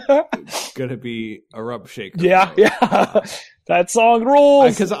gonna be a rump shaker. Yeah. That song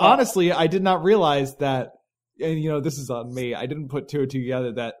rules. Because honestly, I did not realize that, and this is on me. I didn't put two and two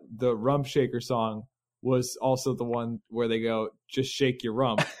together that the rump shaker song was also the one where they go, "Just shake your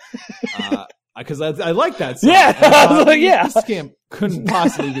rump." Because I like that song. Yeah, I was like, yeah. This camp couldn't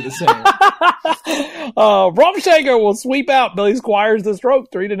possibly be the same. Rump Shaker will sweep out Billy Squires the Stroke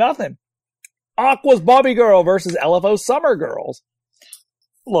 3-0. Aqua's Barbie Girl versus LFO Summer Girls.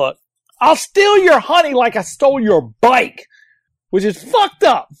 Look, I'll steal your honey like I stole your bike, which is fucked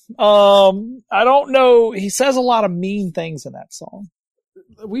up. I don't know. He says a lot of mean things in that song.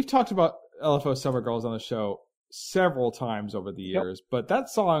 We've talked about LFO Summer Girls on the show several times over the years, but that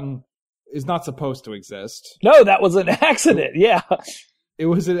song is not supposed to exist. No, that was an accident. Yeah. It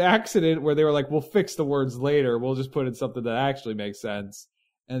was an accident where they were like, we'll fix the words later. We'll just put in something that actually makes sense.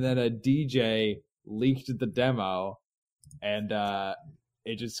 And then a DJ leaked the demo, and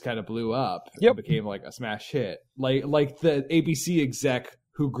it just kind of blew up. Yep. It became like a smash hit. Like the ABC exec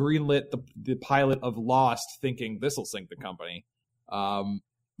who greenlit the pilot of Lost thinking this will sink the company.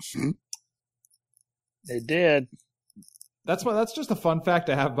 They did. That's just a fun fact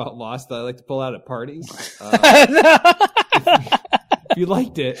I have about Lost that I like to pull out at parties. If you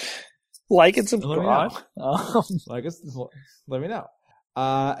liked it, Like and let me subscribe. know. Let me know.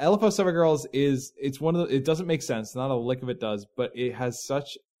 LFO Summer Girls it's one of it doesn't make sense. Not a lick of it does, but it has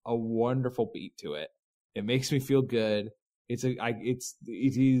such a wonderful beat to it. It makes me feel good. It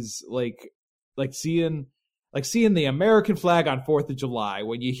is like seeing the American flag on 4th of July.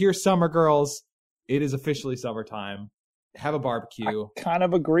 When you hear Summer Girls, it is officially summertime. Have a barbecue. I kind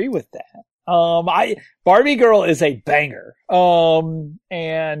of agree with that. Barbie Girl is a banger.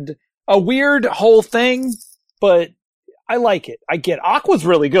 And a weird whole thing, but I like it. I get Aqua's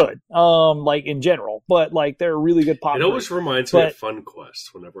really good. Like in general, but like they're a really good pop. It always reminds me of Fun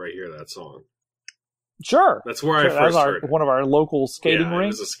Quest whenever I hear that song. Sure. That's where I first heard it. One of our local skating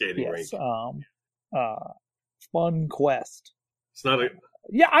rinks. It was a skating rink. Fun Quest. It's not a...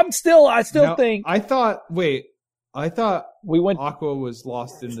 Yeah, I still think... I thought we went... Aqua was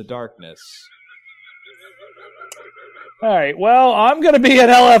lost in the darkness. All right, well, I'm going to be an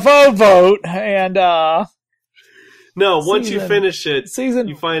LFO vote, and... No, once you finish it, season,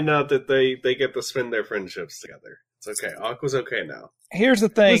 you find out that they get to spend their friendships together. It's okay. Aqua's okay now. Here's the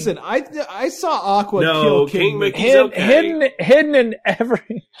thing. Listen, I saw Aqua kill King Mickey's okay.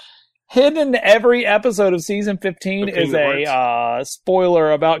 Hidden in every episode of season 15 is a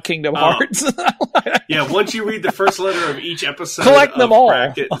spoiler about Kingdom Hearts. Yeah, once you read the first letter of each episode collect them all.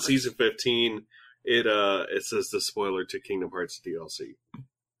 Bracket in season 15, it says the spoiler to Kingdom Hearts DLC.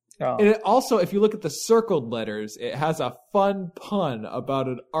 Oh. And it also, if you look at the circled letters, it has a fun pun about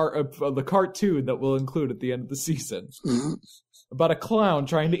the cartoon that we'll include at the end of the season. About a clown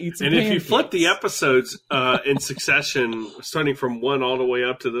trying to eat some pancakes. If you flip the episodes in succession, starting from one all the way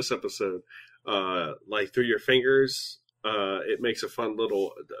up to this episode, like through your fingers, it makes a fun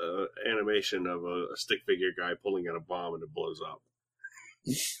little animation of a stick figure guy pulling out a bomb and it blows up.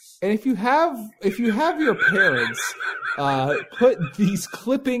 And if you have your parents put these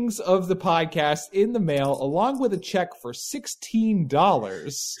clippings of the podcast in the mail along with a check for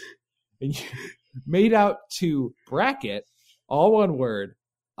 $16 and you made out to Bracket, all one word,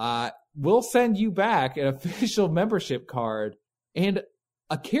 we'll send you back an official membership card and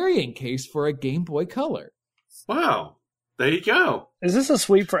a carrying case for a Game Boy Color. Wow. There you go. Is this a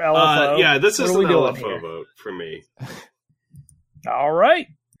sweep for LFO? Yeah, this is an LFO here? vote for me. All right.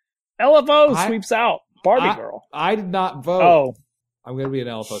 LFO sweeps out Barbie Girl. I did not vote. Oh. I'm gonna be an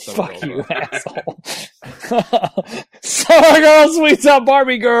LFO. Fuck you, asshole. Summer Girl, Sweet Up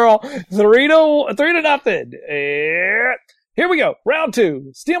Barbie Girl, 3-0. Here we go. Round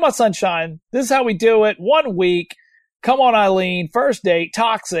 2. Steal My Sunshine. This is how we do it. 1 week. Come On Eileen. First Date.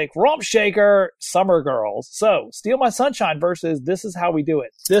 Toxic. Rump Shaker. Summer Girls. So, Steal My Sunshine versus This Is How We Do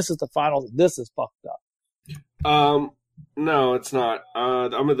It. This is the finals. This is fucked up. No, it's not.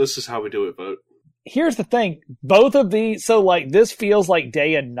 This Is How We Do It vote. Here's the thing. Both of these, so like this feels like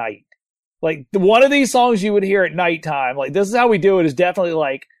day and night. Like one of these songs you would hear at nighttime. Like This Is How We Do It is definitely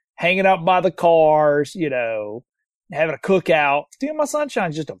like hanging out by the cars, you know, having a cookout. Steal My Sunshine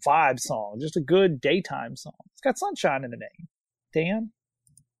is just a vibe song, just a good daytime song. It's got sunshine in the name. Dan?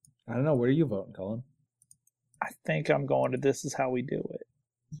 I don't know. Where are you voting, Colin? I think I'm going to This Is How We Do It.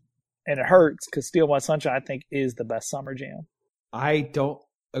 And it hurts because Steal My Sunshine, I think, is the best summer jam. I don't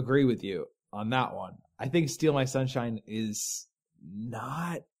agree with you on that one. I think Steal My Sunshine is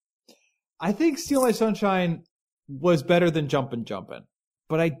not... I think Steal My Sunshine was better than Jumpin' Jumpin',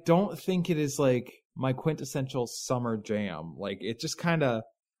 but I don't think it is like my quintessential summer jam. Like it just kind of,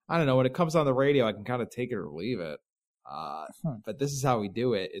 I don't know, when it comes on the radio, I can kind of take it or leave it. But This Is How We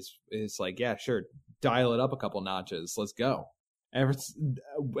Do It is like, yeah, sure, dial it up a couple notches. Let's go. Ever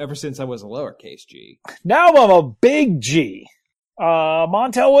since I was a lowercase G. Now I'm a big G.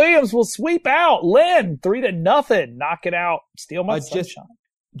 Montel Williams will sweep out Lynn 3-0. Knock it out. Steal My Sunshine.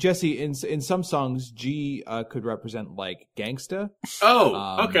 Jesse, in some songs, G could represent like gangsta.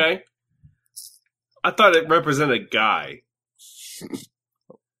 Oh, okay. I thought it represented guy.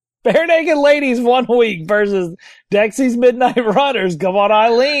 Bare Naked Ladies 1 week versus Dexy's Midnight Runners. Come on,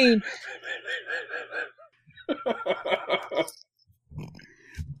 Eileen.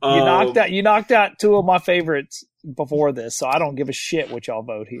 You knocked out 2 of my favorites before this, so I don't give a shit what y'all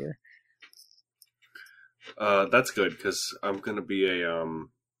vote here. That's good because I'm gonna be a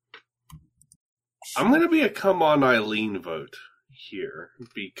Come On Eileen vote here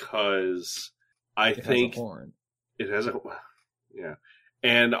because I think it has a yeah,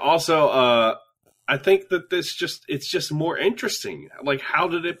 and also I think that it's just more interesting. Like, how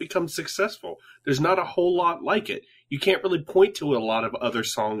did it become successful? There's not a whole lot like it. You can't really point to a lot of other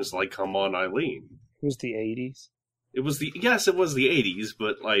songs like Come On Eileen. It was the 80s. It was the 80s,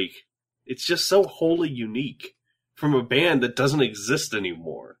 but like it's just so wholly unique from a band that doesn't exist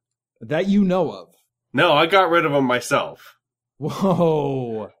anymore. That you know of. No, I got rid of them myself.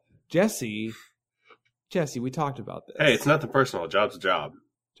 Whoa. Jesse, we talked about this. Hey, it's nothing personal. Job's a job.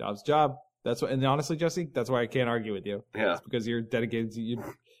 Job's a job. That's what, and honestly, Jesse, that's why I can't argue with you. Yeah. It's because you're dedicated to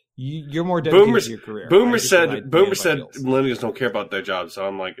you're more dedicated to your career. Boomer said millennials don't care about their job, so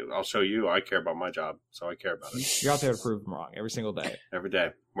I'm like, I'll show you I care about my job, so I care about it. You're out there to prove them wrong every single day. Every day.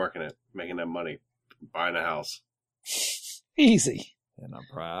 Working it, making that money, buying a house. Easy. And I'm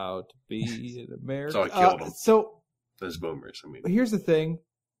proud to be an American. So I killed them. So those boomers. I mean, here's the thing: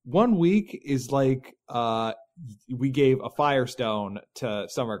 1 week is like we gave a Firestone to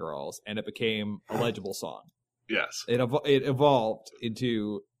Summer Girls, and it became a legible song. Yes, it evolved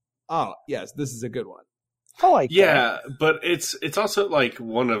into yes, this is a good one. I like that. But it's also like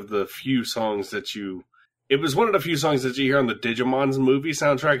one of the few songs that you. It was one of the few songs that you hear on the Digimon's movie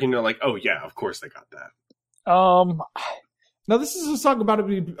soundtrack, and you're like, oh yeah, of course they got that. Now, this is a song about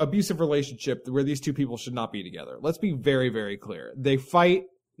an abusive relationship where these two people should not be together. Let's be very, very clear. They fight.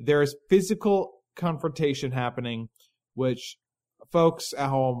 There is physical confrontation happening, which folks at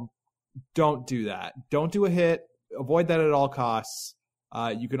home, don't do that. Don't do a hit. Avoid that at all costs.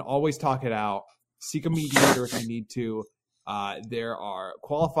 You can always talk it out. Seek a mediator if you need to. There are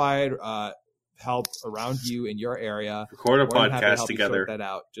qualified help around you in your area. Record a podcast together. Sort that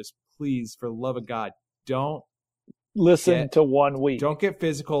out. Just please, for the love of God, don't listen to 1 week. Don't get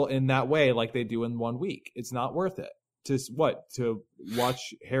physical in that way like they do in 1 week. It's not worth it. To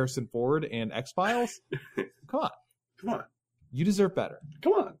watch Harrison Ford and X-Files? Come on. You deserve better.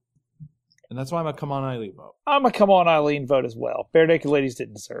 Come on. And that's why I'm a Come On Eileen vote. I'm a Come On Eileen vote as well. Bare Naked Ladies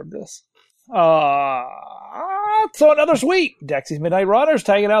didn't deserve this. So another sweep. Dexy's Midnight Runners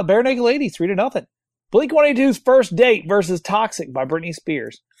taking out Bare Naked Ladies 3-0. Blink-182's First Date versus Toxic by Britney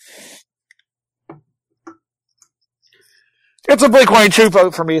Spears. It's a Blink-182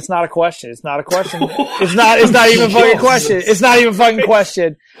 vote for me. It's not a question. It's not a question. It's not even a fucking question. It's not even a fucking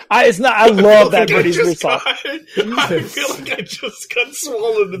question. I love that Britney Spears song. I feel like I just got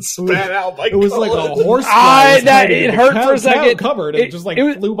swallowed and spat out by It was like a horse. It hurt for a second. Covered. It just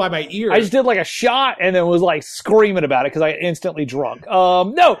flew by my ear. I just did like a shot and then was like screaming about it because I instantly drunk.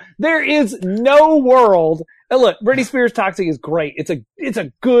 No, there is no world. And look, Britney Spears Toxic is great. It's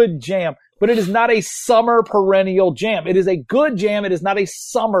a good jam. but it is not a summer perennial jam. It is a good jam. It is not a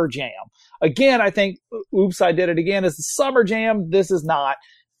summer jam. Again, I think Oops, I Did It Again is the summer jam. This is not.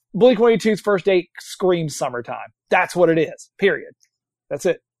 Blink-182's First Date screams summertime. That's what it is. Period. That's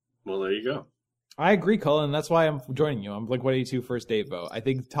it. Well, there you go. I agree, Cullen. That's why I'm joining you. I'm Blink-182 First Date vote. I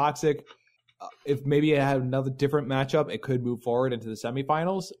think Toxic, if maybe it had another different matchup, it could move forward into the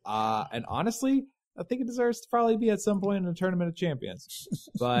semifinals. And honestly, I think it deserves to probably be at some point in a Tournament of Champions.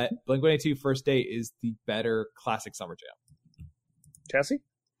 But Blink-182 First Date is the better classic summer jam. Jesse?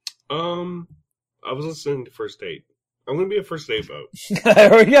 I was listening to First Date. I'm going to be a First Date vote.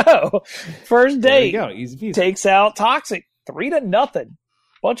 There we go. First Date There you go. Easy peasy. takes out Toxic 3-0.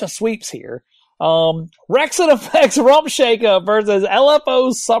 Bunch of sweeps here. Rex and Effects Rump Shakeup versus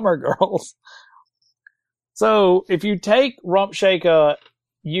LFO Summer Girls. So if you take Rump Shakeup,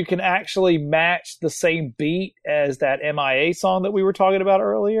 you can actually match the same beat as that MIA song that we were talking about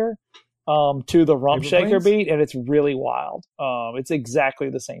earlier to the Rump Shaker beat, and it's really wild. It's exactly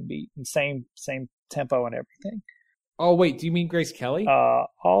the same beat and same tempo and everything. Oh, wait. Do you mean Grace Kelly?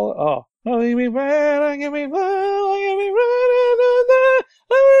 Oh, give me right, give me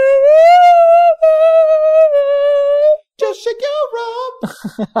Just shake your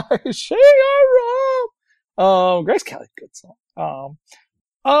rump. shake your rump. Grace Kelly, good song.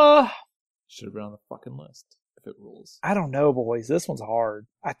 Should have been on the fucking list if it rules. I don't know, boys. This one's hard.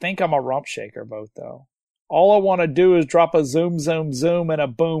 I think I'm a Rump Shaker vote, though. All I want to do is drop a zoom, zoom, zoom, and a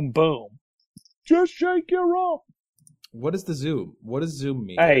boom, boom. Just shake your rump. What is the zoom? What does zoom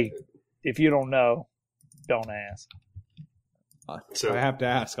mean? Hey, if you don't know, don't ask. So I have to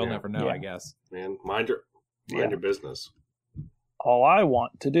ask. I'll never know, Yeah. I guess. Man, mind your business. All I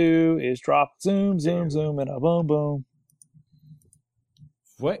want to do is drop zoom, zoom, zoom, and a boom, boom.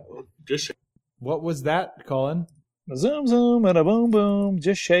 What was that, Colin? A zoom, zoom, and a boom, boom.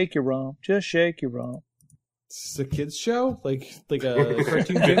 Just shake your rump. Just shake your rump. Is this a kids show? Like a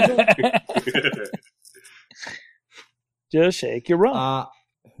cartoon jingle? Just shake your rump.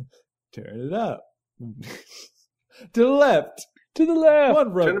 Turn it up. To the left. To the left.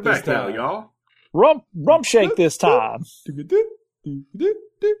 One rump Turn it back this now, time. y'all. Rump shake this time.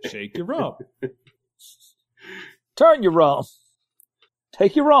 Shake your rump. Turn your rump.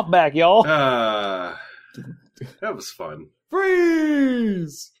 Take your rump back, y'all. That was fun.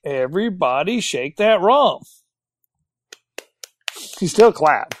 Freeze! Everybody shake that rump. You still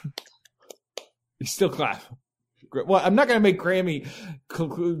clap. You still clap. Well, I'm not going to make Grammy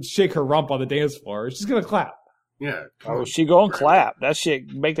shake her rump on the dance floor. She's going to clap. Yeah. Oh, she gonna clap. That shit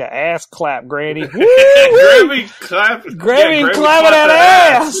make the ass clap, Granny. Grammy clap. Grammy clapping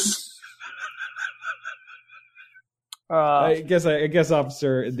that ass. I guess,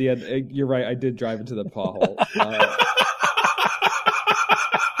 officer, in the end, you're right. I did drive into the pothole.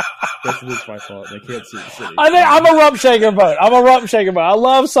 Guess it is my fault. They can't see the city. I think I'm a rump shaker vote. I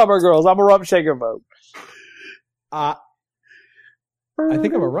love Summer Girls. I'm a rump shaker vote. I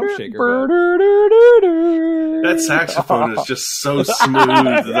think I'm a rump shaker. That saxophone is just so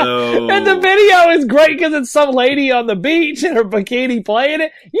smooth, though. And the video is great because it's some lady on the beach in her bikini playing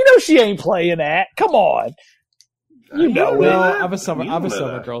it. You know she ain't playing that. Come on. You know it. No, I'm a Summer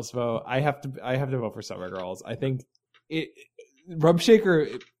Girls vote. I have to vote for Summer Girls. I think Rump Shaker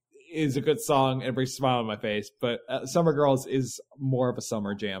is a good song and brings a smile on my face, but Summer Girls is more of a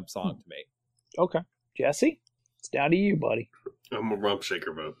summer jam song to me. Okay. Jesse, it's down to you, buddy. I'm a rump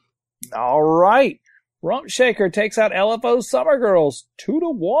shaker vote. All right. Rump Shaker takes out LFO Summer Girls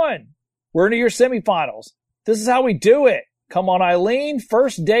 2-1. We're into your semifinals. This is how we do it. Come On Eileen,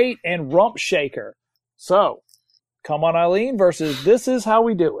 First Date, and Rump Shaker. So, Come On Eileen versus This Is How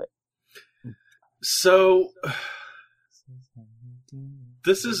We Do It. So,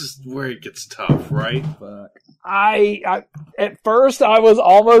 this is where it gets tough, right? Fuck. I at first I was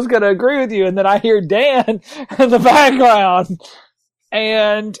almost going to agree with you, and then I hear Dan in the background,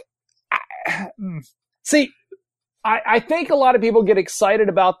 and I think a lot of people get excited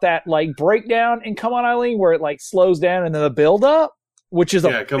about that like breakdown in Come On Eileen, where it like slows down and then the build up, which is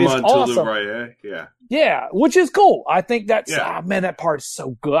come on awesome. to the right, yeah. Yeah, which is cool. I think that's Yeah. man, that part is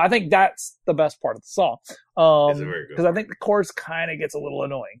so good. I think that's the best part of the song. It's a very good Because I think the chorus kind of gets a little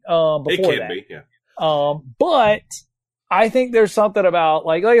annoying. Before It can that. be, yeah. But I think there's something about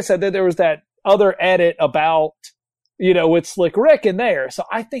like I said, that there was that other edit about, with Slick Rick in there. So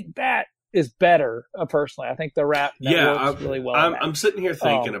I think that is better, personally. I think the rap works really well. I'm sitting here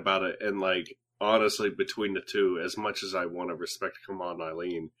thinking about it, and like, honestly, between the two, as much as I want to respect Come On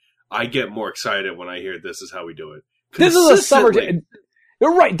Eileen, I get more excited when I hear This Is How We Do It. This is a summer jam.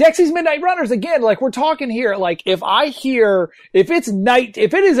 You're right. Dexy's Midnight Runners, again, like we're talking here, like if it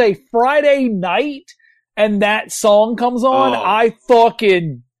is a Friday night and that song comes on, I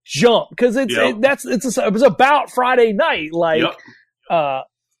fucking jump. Cause it was about Friday night. Like,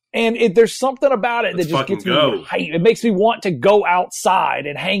 and there's something about it that just gets me hyped. It makes me want to go outside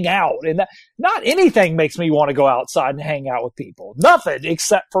and hang out. And not anything makes me want to go outside and hang out with people. Nothing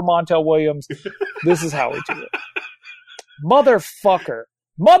except for Montel Williams. This is how we do it.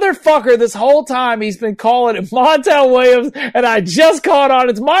 Motherfucker, this whole time he's been calling it Montel Williams, and I just caught on.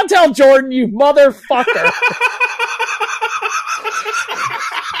 It's Montel Jordan, you motherfucker.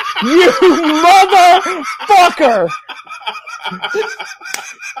 You motherfucker.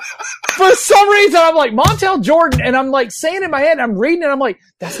 For some reason, I'm like, Montel Jordan, and I'm like saying it in my head, and I'm reading it, I'm like,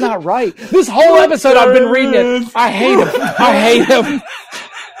 that's not right. This whole episode I've been reading it. I hate him.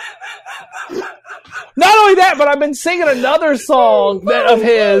 Not only that, but I've been singing another song of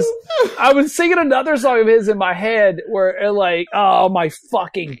his. I've been singing another song of his in my head where like, oh my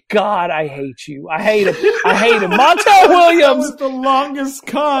fucking God, I hate you. I hate him. Montel Williams. That was the longest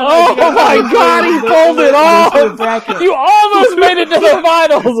con. Oh my God, he pulled it off. You almost made it to the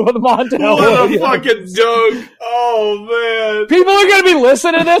finals with Montel Williams. What a fucking joke. Oh man. People are going to be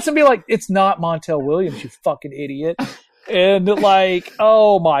listening to this and be like, it's not Montel Williams, you fucking idiot. And like,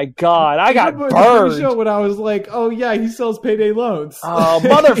 oh my God, I got burned. Show when I was like, oh yeah, he sells payday loans. Oh,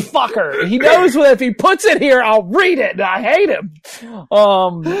 motherfucker. He knows that if he puts it here, I'll read it. And I hate him.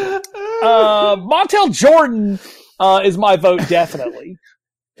 Montel Jordan, is my vote, definitely.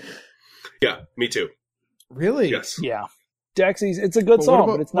 Yeah, me too. Really? Yes. Yeah. Dexy's, it's a good song,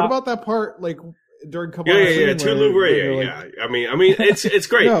 but it's not. What about that part, like, during Come On? Yeah. Tulu Ray, yeah. I mean, it's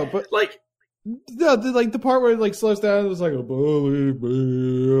great. No, but like, no, the part where it like slows down, it was like, believe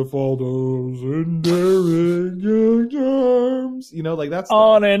me, if all those in their arms, you know, like that's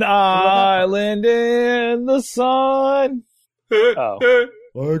on an island in the sun.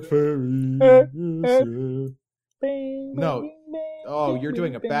 Like fairies. No. Oh, you're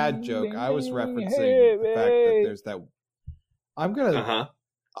doing a bad joke. I was referencing the fact that there's that. I'm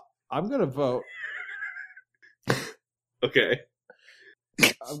gonna vote. Okay.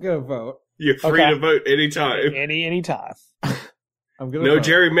 I'm gonna vote. You're free to vote anytime. Anytime. I'm gonna no vote.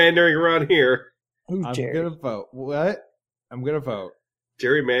 gerrymandering around here. Who's I'm Jerry? gonna vote. What? I'm gonna vote.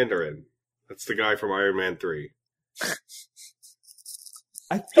 Jerry Mandarin. That's the guy from Iron Man 3.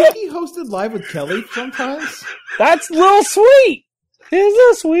 I think he hosted Live with Kelly sometimes. That's Lil Sweet. He's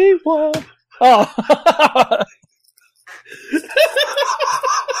a sweet one. Oh.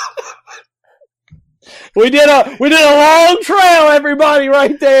 We did a long trail, everybody,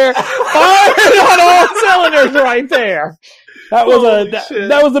 right there. Firing on all cylinders, right there. That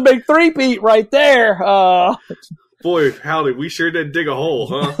was a big three-peat right there. Boy, howdy, we sure did dig a hole,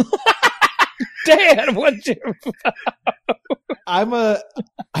 huh? Dan, what you? I'm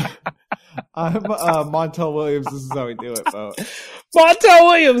Montel Williams. This is how we do it, folks. Montel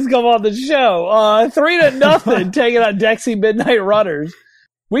Williams come on the show. 3-0, taking out Dexy Midnight Runners.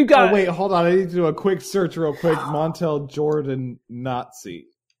 We've got. Oh, wait, hold on. I need to do a quick search, real quick. Montel Jordan Nazi.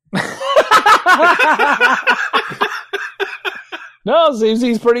 No, seems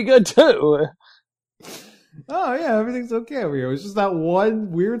he's pretty good too. Oh yeah, everything's okay over here. It was just that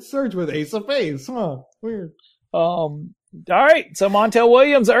one weird search with Ace of Base. Huh? Weird. All right, so Montel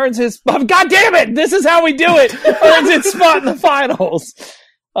Williams earns his. God damn it! This is how we do it. Earns his spot in the finals.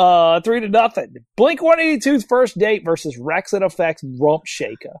 3-0. Blink-182's First Date versus Rex and Effect's Rump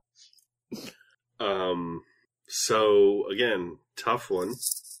Shaker. So again, tough one.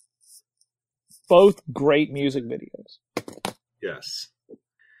 Both great music videos. Yes.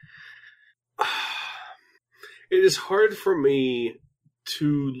 It is hard for me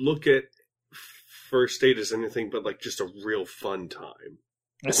to look at First Date as anything but like just a real fun time.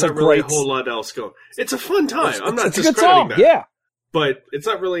 It's not really a whole lot else going. It's a fun time. I'm not discrediting that. Yeah. But it's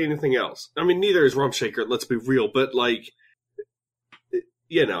not really anything else. I mean, neither is Rump Shaker, let's be real. But like,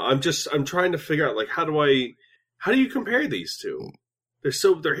 you know, I'm trying to figure out like, how do you compare these two?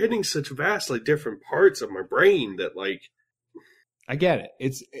 They're hitting such vastly different parts of my brain that like. I get it.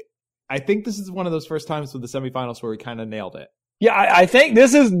 I think this is one of those first times with the semifinals where we kind of nailed it. Yeah, I think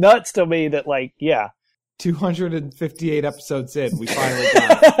this is nuts to me that like, yeah. 258 episodes in, we finally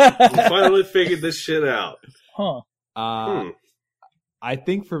got it. We finally figured this shit out. Huh. I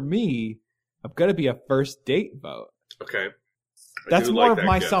think for me, I'm going to be a First Date vote. Okay. That's more of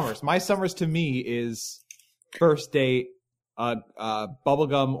my summers. My summers to me is First Date,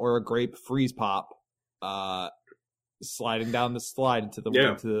 bubblegum or a grape freeze pop, sliding down the slide into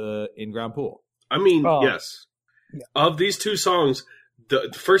the in-ground pool. I mean, yes. Yeah. Of these two songs,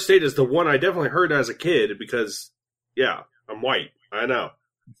 The First Date is the one I definitely heard as a kid because, yeah, I'm white. I know.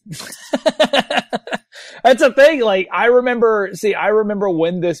 That's a thing. Like, I remember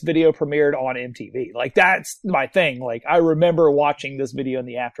when this video premiered on MTV. Like, that's my thing. Like, I remember watching this video in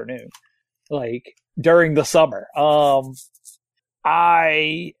the afternoon, like, during the summer.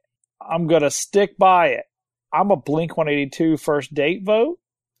 I'm gonna stick by it. I'm a Blink-182 First Date vote.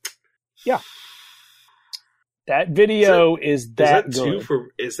 Yeah. That video is that good.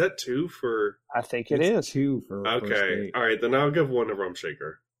 Is that two for? I think it is. Two for Okay. First Date. All right, then I'll give one to Rum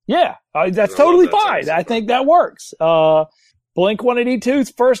Shaker. Yeah, that's I totally love that fine. song. I think that works.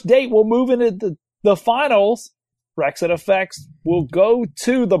 Blink-182's First Date will move into the finals. Brexit Effects will go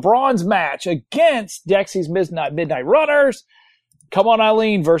to the bronze match against Dexy's Midnight Runners. Come On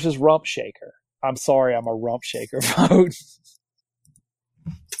Eileen versus Rump Shaker. I'm sorry, I'm a Rump Shaker vote.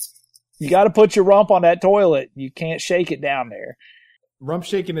 You got to put your rump on that toilet. You can't shake it down there. Rump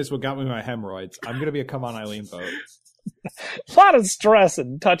shaking is what got me my hemorrhoids. I'm going to be a Come On Eileen vote. A lot of stress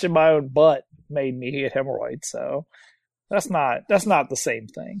and touching my own butt made me get hemorrhoids, so that's not the same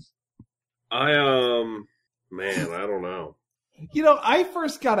thing. Man, I don't know. You know, I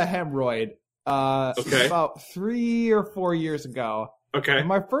first got a hemorrhoid Okay. about 3 or 4 years ago. Okay. And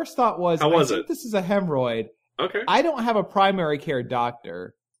my first thought was, How was I think it? this is a hemorrhoid. Okay. I don't have a primary care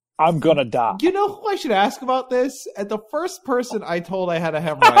doctor. I'm gonna die. You know who I should ask about this? And the first person I told I had a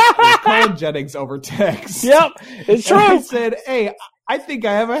hemorrhoid was Colin Jennings over text. Yep, it's And I true. said, hey, I think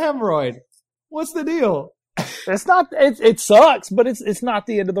I have a hemorrhoid. What's the deal? It's not. It sucks, but it's not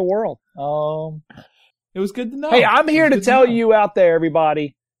the end of the world. It was good to know. Hey, I'm here It to was good tell know. you out there,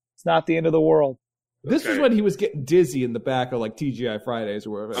 everybody, it's not the end of the world. This was Okay. when he was getting dizzy in the back of like TGI Fridays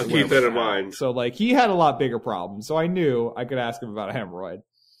or wherever. I'll keep that in wherever. mind. So like he had a lot bigger problems. So I knew I could ask him about a hemorrhoid.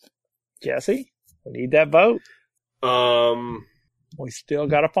 Jesse, we need that vote. I'm We still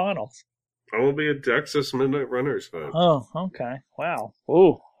got a finals. gonna be a Texas Midnight Runners fan. Oh, okay. Wow.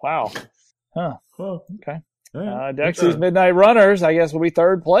 Ooh, wow. Huh. Oh, Okay. yeah. Dexy's Midnight Runners, I guess, will be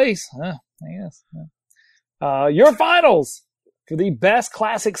third place. I guess. Your finals for the best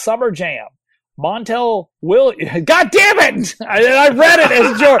classic summer jam. Montel Will. God damn it! I read it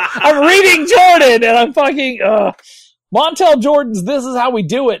as Jordan. I'm reading Jordan, and I'm fucking. Montel Jordan's "This Is How We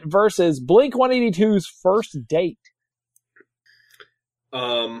Do It" versus Blink-182's "First Date."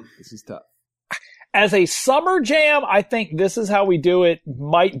 This is tough. As a summer jam, I think "This Is How We Do It"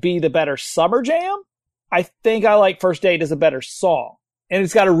 might be the better summer jam. I think I like "First Date" as a better song, and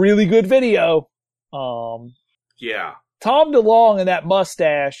it's got a really good video. Yeah. Tom DeLonge and that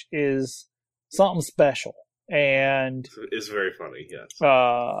mustache is something special, and It's very funny, yes.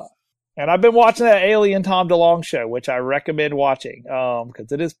 and I've been watching that Alien Tom DeLonge show, which I recommend watching,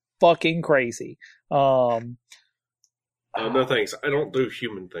 because it is fucking crazy. No thanks. I don't do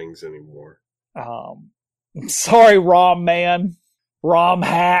human things anymore. Sorry, Rom man, Rom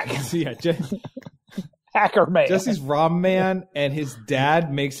hack, So yeah, hacker man. Jesse's ROM man, and his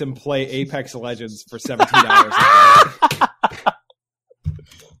dad makes him play Apex Legends for 17 hours a day.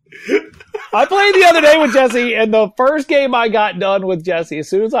 I played the other day with Jesse, and the first game I got done with Jesse, as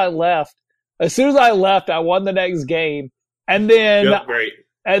soon as I left, I won the next game. And then, Yep, great.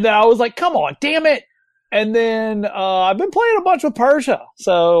 and then I was like, come on, damn it. And then, I've been playing a bunch with Persia.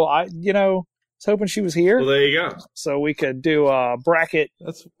 So I, was hoping she was here Well, there you go. so we could do a bracket.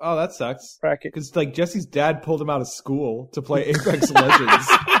 That sucks. Bracket. Because like Jesse's dad pulled him out of school to play Apex Legends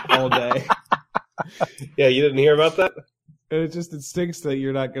all day. Yeah, you didn't hear about that? And it stinks that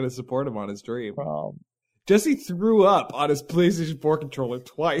you're not going to support him on his dream. Um, Jesse threw up on his PlayStation 4 controller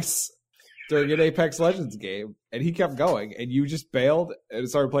twice during an Apex Legends game, and he kept going, and you just bailed and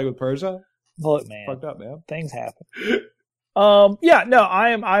started playing with Persia? look, man, Fucked up, man. things happen.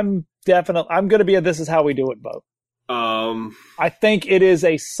 I'm definitely, I'm going to be a "This Is How We Do It" vote. I think it is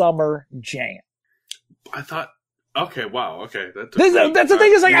a summer jam. I thought, okay, wow, okay. That's That's the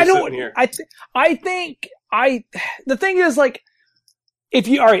thing is like, I don't, Here. the thing is like,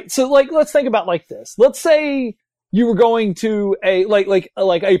 alright, so like, let's think about like this. Let's say you were going to a, like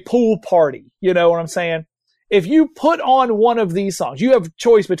a pool party. You know what I'm saying? If you put on one of these songs, you have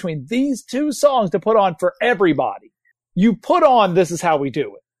choice between these two songs to put on for everybody. You put on "This Is How We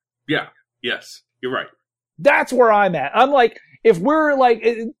Do It." Yeah, yes, you're right. That's where I'm at. I'm like, if we're like,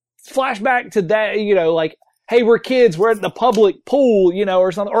 flashback to that, like, hey, we're kids, we're at the public pool,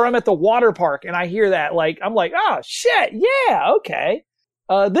 or something, or I'm at the water park and I hear that, like, I'm like, oh shit, yeah, okay.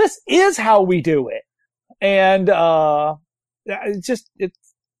 This is how we do it. And,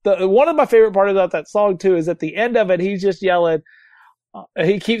 one of my favorite parts about that song too is at the end of it, he's just yelling,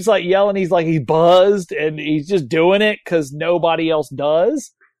 He keeps like yelling. He's buzzed, and he's just doing it because nobody else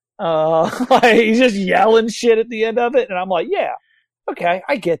does. He's just yelling shit at the end of it, and I'm like, yeah, okay,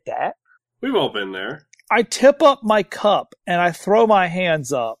 I get that. We've all been there. I tip up my cup and I throw my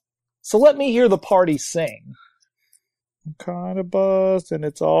hands up. So let me hear the party sing. I'm kind of buzzed, and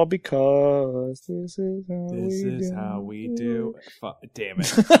it's all because this is how we do. Damn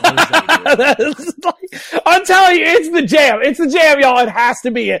it. I'm telling you, it's the jam. It's the jam, y'all. It has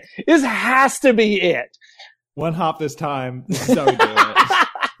to be it. This has to be it. One hop this time. This is how we do it.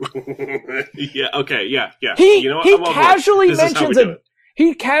 Yeah, okay, yeah. He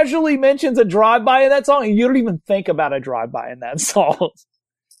casually mentions a drive-by in that song, and you don't even think about a drive-by in that song.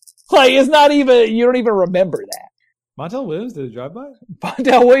 It's not even, you don't even remember that. Montel Williams did a drive-by?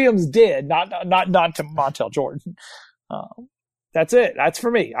 Montel Williams did, not to Montel Jordan. That's it. That's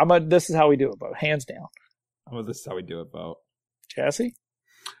for me. This is how we do it, Bo. Hands down. This is how we do it, Bo. Jesse?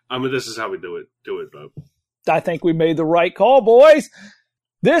 This is how we do it. Do it, Bo. I think we made the right call, boys.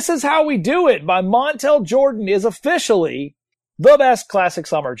 This is how we do it by Montel Jordan is officially the best classic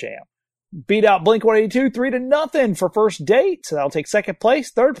summer jam. Beat out Blink-182 3-0 for first date. So that'll take second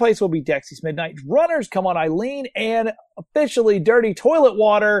place. Third place will be Dexy's Midnight Runners, Come On Eileen, and officially Dirty Toilet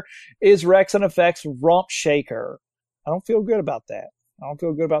Water is Rex and Effects Rump Shaker. I don't feel good about that. I don't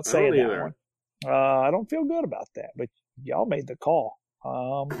feel good about saying that one. I don't feel good about that, but y'all made the call.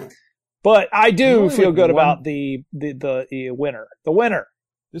 But I do feel good about the winner. The winner.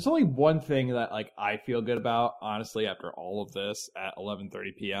 There's only one thing that I feel good about, honestly, after all of this at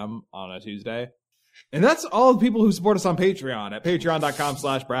 11:30 p.m. on a Tuesday. And that's all the people who support us on Patreon at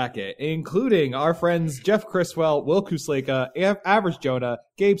patreon.com/bracket, including our friends Jeff Criswell, Will Kusleka, Average Jonah,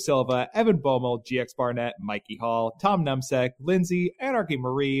 Gabe Silva, Evan Bommel, GX Barnett, Mikey Hall, Tom Nemsek, Lindsay, Anarchy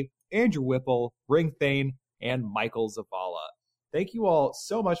Marie, Andrew Whipple, Ring Thane, and Michael Zavala. Thank you all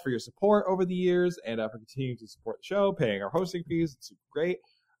so much for your support over the years and for continuing to support the show, paying our hosting fees. It's super great.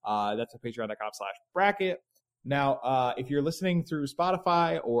 That's at patreon.com/bracket. Now, if you're listening through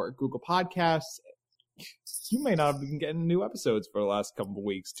Spotify or Google Podcasts, you may not have been getting new episodes for the last couple of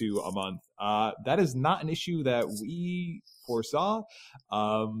weeks to a month. That is not an issue that we foresaw.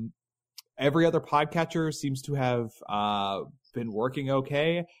 Every other podcatcher seems to have been working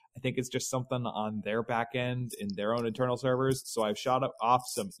okay. I think it's just something on their back end in their own internal servers. So I've shot off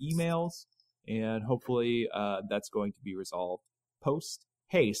some emails, and hopefully that's going to be resolved post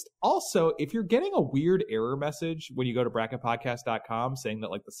haste. Also, if you're getting a weird error message when you go to bracketpodcast.com saying that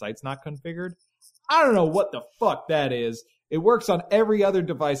the site's not configured, I don't know what the fuck that is. It works on every other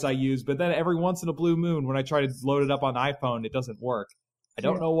device I use, but then every once in a blue moon when I try to load it up on iPhone, it doesn't work. I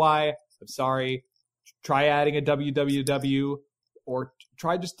don't know why. I'm sorry. Try adding a www or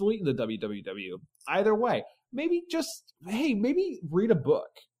try just deleting the www. Either way, maybe read a book.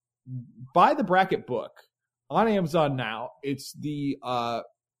 Buy the Bracket book on Amazon now. It's the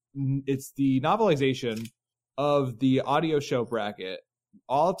novelization of the audio show Bracket.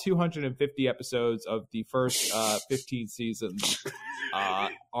 All 250 episodes of the first 15 seasons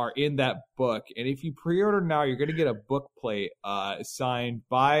are in that book. And if you pre-order now, you're going to get a book plate signed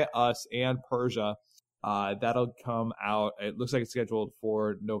by us and Persia. That'll come out. It looks like it's scheduled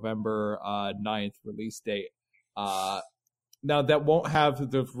for November 9th release date. Now, that won't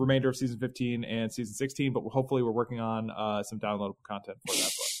have the remainder of Season 15 and Season 16, but hopefully we're working on some downloadable content for that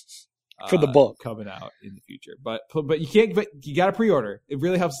book. For the book coming out in the future, but you can't. But you got to pre-order. It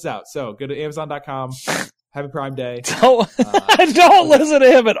really helps us out. So go to Amazon.com. Happy Prime Day. Don't listen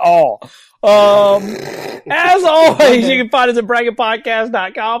to him at all. As always, you can find us at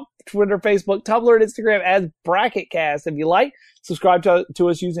bracketpodcast.com, Twitter, Facebook, Tumblr, and Instagram as BracketCast. If you like, subscribe to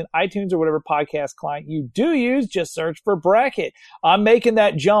us using iTunes or whatever podcast client you do use. Just search for Bracket. I'm making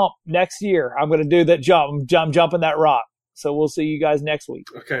that jump next year. I'm going to do that jump. I'm jumping that rock. So we'll see you guys next week.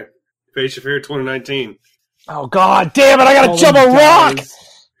 Okay. Face Your Fear 2019. Oh, God damn it. I got to jump a rock.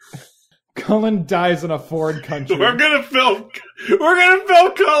 Cullen dies in a foreign country. We're gonna film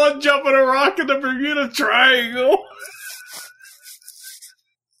Cullen jumping a rock in the Bermuda Triangle.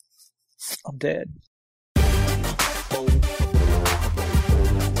 I'm dead.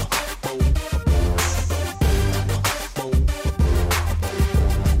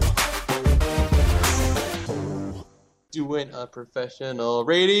 Doing a professional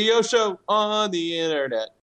radio show on the internet.